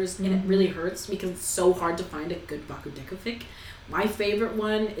characters, and it really hurts because it's so hard to find a good Bakudeku fic. My favorite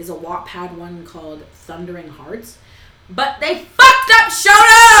one is a Wattpad one called Thundering Hearts. But they fucked up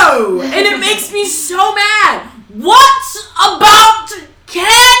Shoto! And it makes me so mad. What about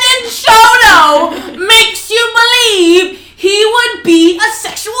canon Shoto makes you believe he would be a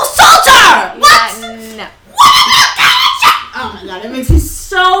sexual assaulter? What? No. What about canon Shoto? Oh my god, it makes me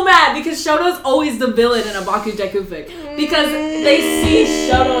so mad because Shoto's always the villain in a Bakudeku fic. Because they see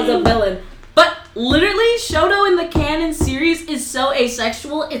Shoto as a villain. But literally, Shoto in the canon series is so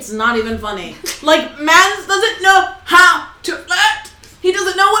asexual, it's not even funny. Like, Mans doesn't know how to flirt. He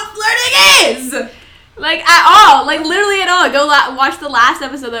doesn't know what flirting is. Like, at all. Like, literally at all. Go watch the last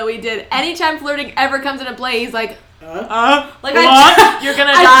episode that we did. Anytime flirting ever comes into play, he's like, like, what? You're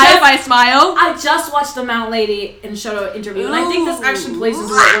gonna die if I smile? I just watched the Mount Lady and Shoto interview, and I think this actually plays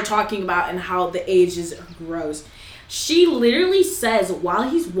into what we're talking about and how the age grows. She literally says, while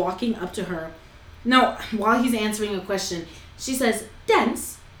he's walking up to her, while he's answering a question, she says,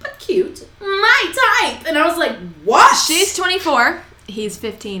 dense, but cute, my type. And I was like, what? She's 24, he's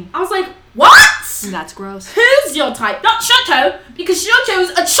 15. I was like, what? That's gross. Who's your type? Not Shoto, because Shoto's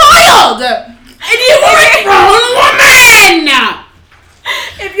a child! And you are a grown woman!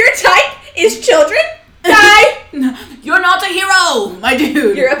 If your type is children, die! You're not a hero, my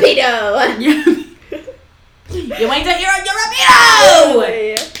dude. You're a pedo. You ain't a hero, you're a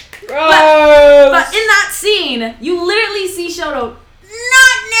pedo! But in that scene, you literally see Shoto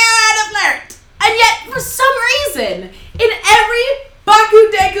not know how to flirt. And yet, for some reason, in every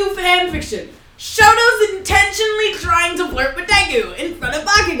Bakudeku fanfiction, Shoto's intentionally trying to flirt with Deku in front of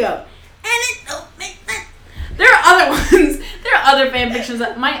Bakugo. And it don't make sense. There are other ones. There are other fanfictions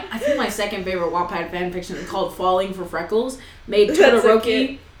that I think my second favorite Wattpad fanfiction is called Falling for Freckles, made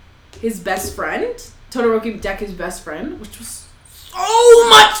Todoroki his best friend. Todoroki Deku's best friend, which was so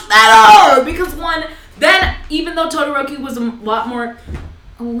much better! Because then even though Todoroki was a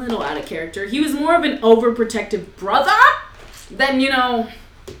little out of character, he was more of an overprotective brother than,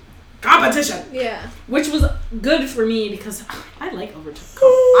 competition. Yeah. Which was good for me because I like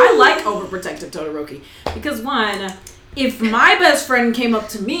overprotective Todoroki. Because if my best friend came up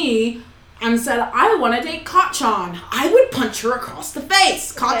to me and said, I want to date Kachan, I would punch her across the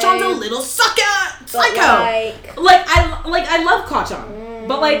face. Kachan's a little psycho. I love Kachan.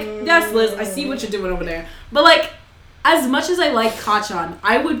 But yes, Liz, I see what you're doing over there. But as much as I like Kachan,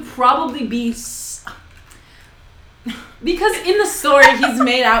 I would probably be... Because in the story, he's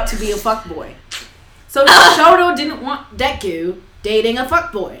made out to be a fuckboy. So Shoto didn't want Deku dating a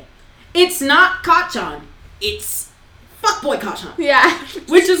fuckboy. It's not Kachan. It's fuckboy Kachan. Yeah.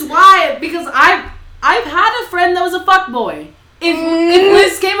 Which is why, because I've had a friend that was a fuckboy. If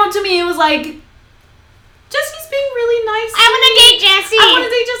Liz came up to me and was like, Jessie's being really nice. I want to date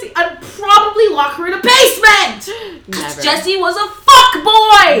Jessie. I'd probably lock her in a basement. Never. Jessie was a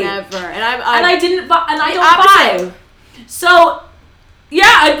fuckboy. Never. And I don't buy. So,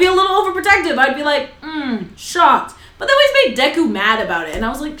 yeah, I'd be a little overprotective. I'd be like, shocked. But they always made Deku mad about it. And I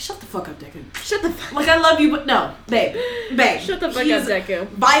was like, shut the fuck up, Deku. Shut the fuck up. I love you, but no. Babe. Shut the fuck up, Deku.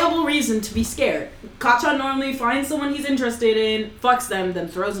 Viable reason to be scared. Kachan normally finds someone he's interested in, fucks them, then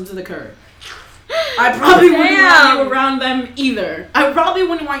throws them to the curb. I probably wouldn't want you around them either. I probably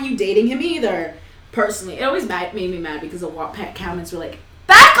wouldn't want you dating him either. Personally. It always made me mad because the Wattpad comments were like,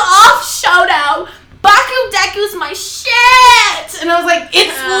 back off, Shoto! Bakudeku's my shit! And I was like,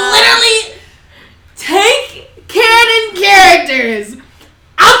 it's literally... Take canon characters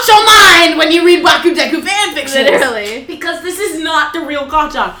out your mind when you read Bakudeku fanfiction. Literally. Because this is not the real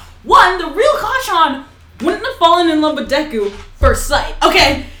Kachan. The real Kachan wouldn't have fallen in love with Deku first sight.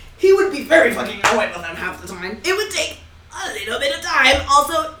 Okay, he would be very fucking annoyed with him half the time. It would take a little bit of time.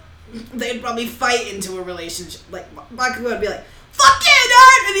 Also, they'd probably fight into a relationship. Bakugo would be like, fuck you,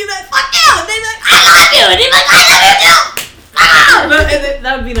 dude! And he'd be like, fuck you! And they'd be like, I love you! And he'd be like, I love you too! And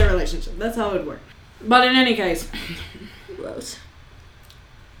that would be their relationship. That's how it would work. But in any case... Gross.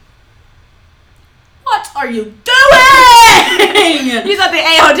 What are you doing? Dang! You thought the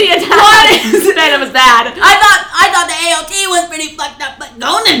AOT attack was bad. I thought the AOT was pretty fucked up, but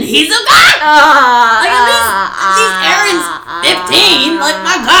Conan, he's a god! Like, at least Aaron's 15. Like,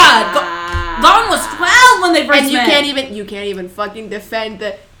 my god. Gon was 12 when they first met. And you can't even fucking defend the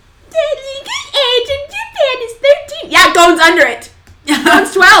legal age in Japan is 13. Yeah, Gon's under it.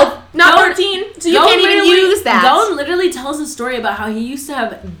 Gon's 12, not 13. So you can't even use that. Gon literally tells a story about how he used to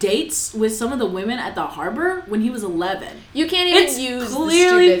have dates with some of the women at the harbor when he was 11. You can't even use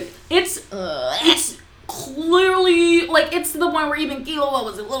clearly, it's clearly, like, it's to the point where even Killua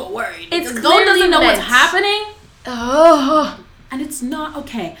was a little worried. It's Gon doesn't know what's happening. And it's not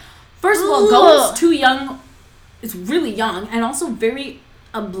okay. First of all, Gon's too young. It's really young and also very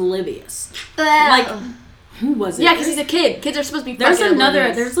oblivious. Like, who was it? Yeah, because he's a kid. Kids are supposed to be There's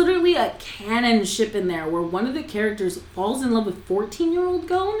oblivious. literally a canon ship in there where one of the characters falls in love with 14-year-old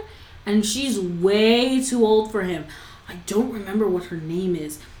Gon, and she's way too old for him. I don't remember what her name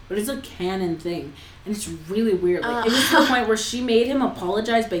is, but it's a canon thing. And it's really weird. Like, it was to the point where she made him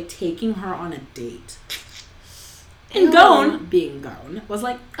apologize by taking her on a date. And Gon, being Gon, was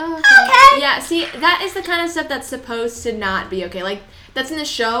like, okay. Yeah, see, that is the kind of stuff that's supposed to not be okay. Like, that's in the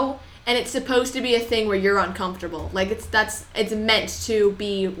show, and it's supposed to be a thing where you're uncomfortable. Like, it's meant to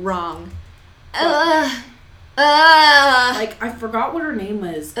be wrong. Like, I forgot what her name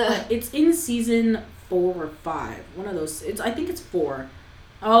was. It's in season 4 or 5. One of those. I think it's 4.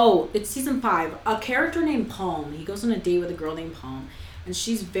 Oh, it's season 5. A character named Palm. He goes on a date with a girl named Palm, and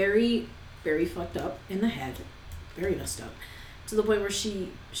she's very, very fucked up in the head. Very messed up. To the point where she's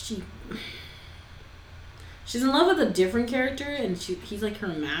in love with a different character, and he's like her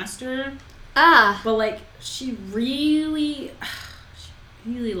master. But like she really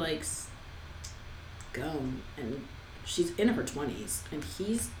likes Gon, and she's in her 20s, and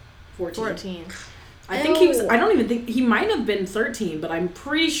he's 14. I think I don't even think he might have been 13, but I'm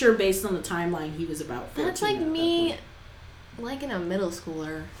pretty sure based on the timeline he was about 14. That's like me liking a middle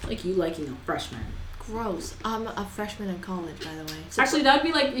schooler. Like you liking a freshman. Gross. I'm a freshman in college, by the way. So actually, that would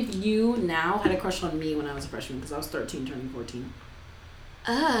be like if you now had a crush on me when I was a freshman, because I was 13 turning 14.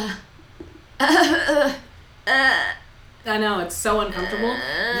 I know, it's so uncomfortable.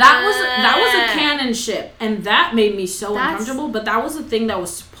 That was a canon ship, and that made me so uncomfortable, but that was a thing that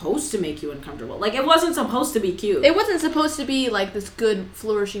was supposed to make you uncomfortable. Like, it wasn't supposed to be cute. It wasn't supposed to be, like, this good,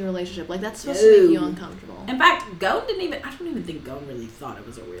 flourishing relationship. Like, that's supposed to make you uncomfortable. In fact, Gon I don't even think Gon really thought it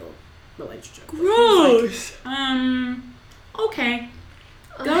was a real relationship. Gross! Like, okay.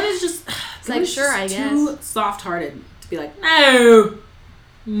 Gon is just... It's like, sure, I guess. too soft-hearted to be like, no.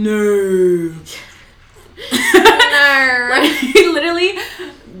 Like, he literally,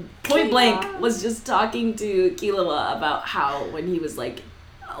 point blank, was just talking to Killua about how when he was like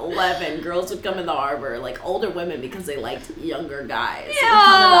 11, girls would come in the harbor, like older women, because they liked younger guys. Would come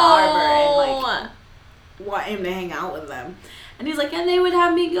in the harbor and like want him to hang out with them. And he's like, and they would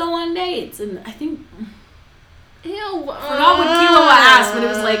have me go on dates. And I think, I forgot what Killua asked, but it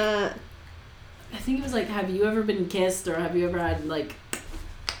was like, I think it was like, have you ever been kissed, or have you ever had like,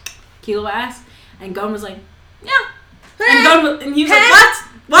 Killua asked. And Gon was like, yeah. And he was like,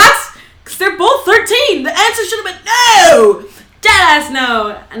 what? Because they're both 13. The answer should have been no. Deadass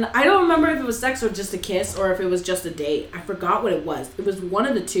no. And I don't remember if it was sex or just a kiss, or if it was just a date. I forgot what it was. It was one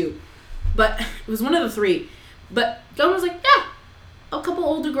of the two. But it was one of the three. But Gon was like, yeah. A couple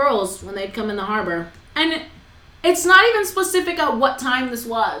older girls when they'd come in the harbor. And it's not even specific at what time this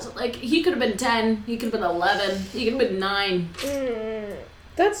was. Like, he could have been 10. He could have been 11. He could have been 9.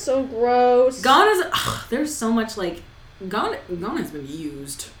 That's so gross. Gon is... there's so much, like... Gon has been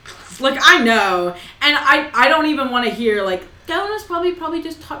used. Like, I know. And I don't even want to hear, like... Gon is probably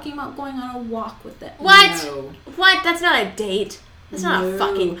just talking about going on a walk with it. What? No. What? That's not a date. That's not a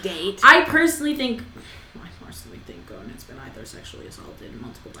fucking date. I personally think Gon has been either sexually assaulted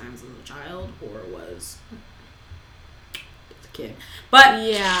multiple times as a child, or was... a kid. But...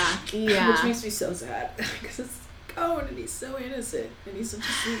 Yeah. Which makes me so sad. Because it's... Gon, and he's so innocent, and he's such a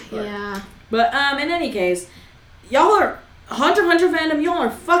sweetheart. Yeah. But in any case, y'all are Hunter fandom. Y'all are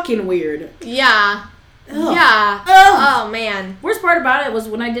fucking weird. Yeah. Ugh. Yeah. Ugh. Oh man. Worst part about it was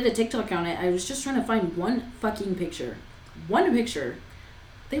when I did a TikTok on it. I was just trying to find one fucking picture. One picture.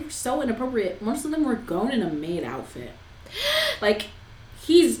 They were so inappropriate. Most of them were Gon in a maid outfit. Like,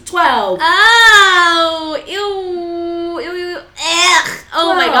 he's 12. Oh. Ew. Ugh.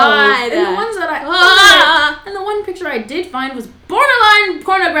 Oh my god. And the ones that and the one picture I did find was borderline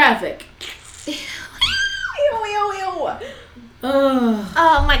pornographic. Ew.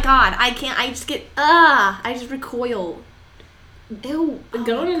 Oh my god. I can't. I just get. I just recoil. Ew.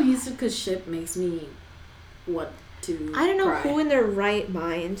 Gon and Hisoka's ship makes me to I don't know cry. who in their right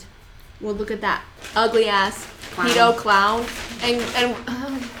mind would look at that ugly ass Clown. pedo clown and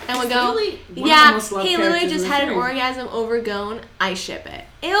would go, Literally one of the yeah, most loved he literally characters just in the had an series. orgasm over Gon. I ship it.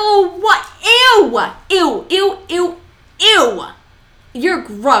 Ew, what? Ew! Ew, ew, ew, ew! You're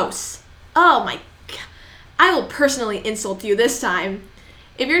gross. Oh my god. I will personally insult you this time.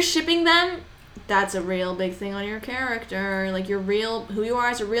 If you're shipping them, that's a real big thing on your character. Like, you're real, who you are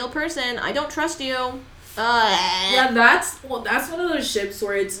as a real person. I don't trust you. Yeah, that's one of those ships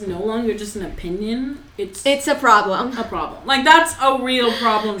where it's no longer just an opinion. It's a problem. a problem. Like, that's a real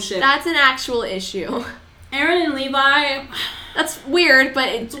problem ship. That's an actual issue. Aaron and Levi, That's weird, but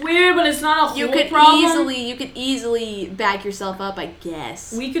it's weird, but it's not a whole you could problem. easily back yourself up, I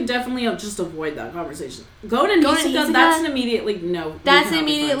guess. We could definitely just avoid that conversation. Go to Go to Nisika, Nisika? that's an immediately no. That's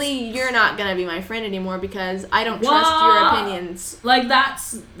immediately you're not gonna be my friend anymore because I don't trust your What? opinions. Like,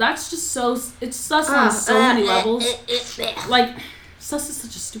 that's just so, it's sus on so many levels. Like, sus is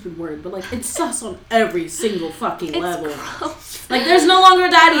such a stupid word, but, like, it's sus on every single fucking level. Gross. Like, there's no longer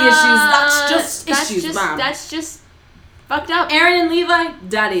daddy issues. That's issues, mom. That's just fucked up. Aaron and Levi,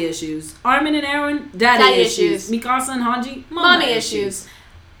 daddy issues. Armin and Aaron, daddy issues. Mikasa and Hanji, mommy issues.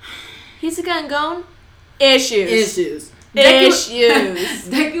 Hisoka and Gon, issues. Issues.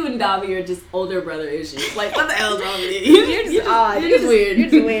 Deku and Dabi are just older brother issues. Like, what the hell is wrong with you? You're just odd. You're just weird. You're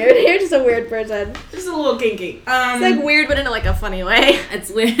just weird. You're just a weird person. Just a little kinky. It's like weird, but in like a funny way. It's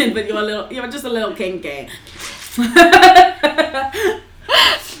weird, but you're just a little kinky.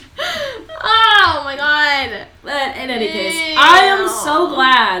 Oh my god. But in any case, I am so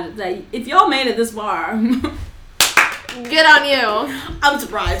glad that if y'all made it this far. Good on you. I'm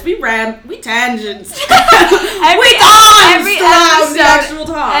surprised. We tangents. Every the actual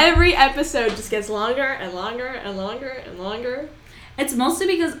talk. Every episode just gets longer and longer and longer and longer. It's mostly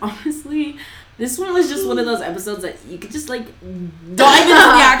because, honestly, this one was just one of those episodes that you could just, like, dive into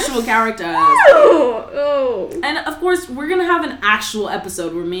the actual characters. Oh. And, of course, we're going to have an actual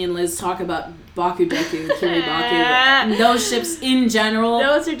episode where me and Liz talk about Bakudeku, Kiribaku, and those ships in general.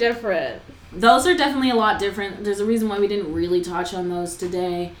 Those are different. Those are definitely a lot different. There's a reason why we didn't really touch on those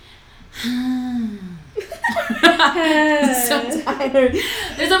today. I'm so tired.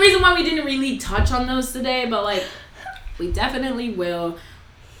 There's a reason why we didn't really touch on those today, but, like, we definitely will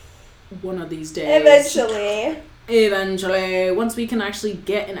one of these days. Eventually. Once we can actually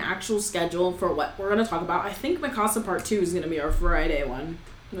get an actual schedule for what we're going to talk about. I think Mikasa Part 2 is going to be our Friday one.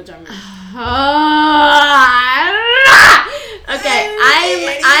 Which I'm... Okay,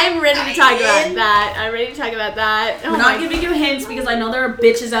 I'm ready to talk about that. I'm ready to talk about that. I'm not giving you hints because I know there are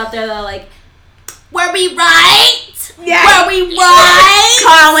bitches out there that are like, were we right? Yeah. Were we right?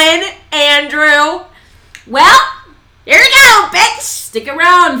 Colin, Andrew. Well, here we go, bitch. Stick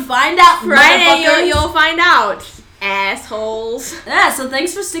around, find out. Friday, you'll find out. Assholes. Yeah, so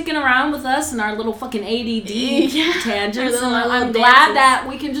thanks for sticking around with us and our little fucking ADD tangents. Our little I'm dances. glad that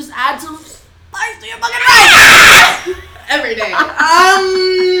we can just add some spice to your fucking life every day.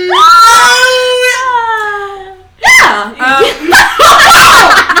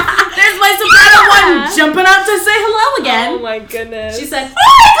 There's my soprano one jumping out to say hello again. Oh my goodness. She said,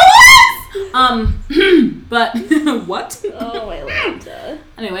 "Oh, but what? Oh, I love that.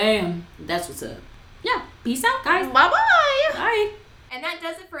 Anyway, that's what's up. Yeah, peace out, guys. Bye-bye. Bye. And that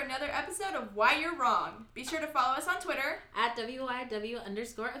does it for another episode of Why You're Wrong. Be sure to follow us on Twitter At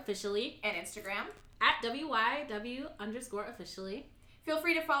WYW_officially. and Instagram. At WYW_officially. Feel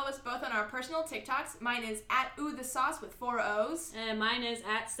free to follow us both on our personal TikToks. Mine is at @OoTheSauce with 4 O's. And mine is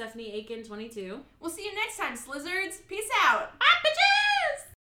at Stephanie Aiken 22. We'll see you next time, Slizzards. Peace out.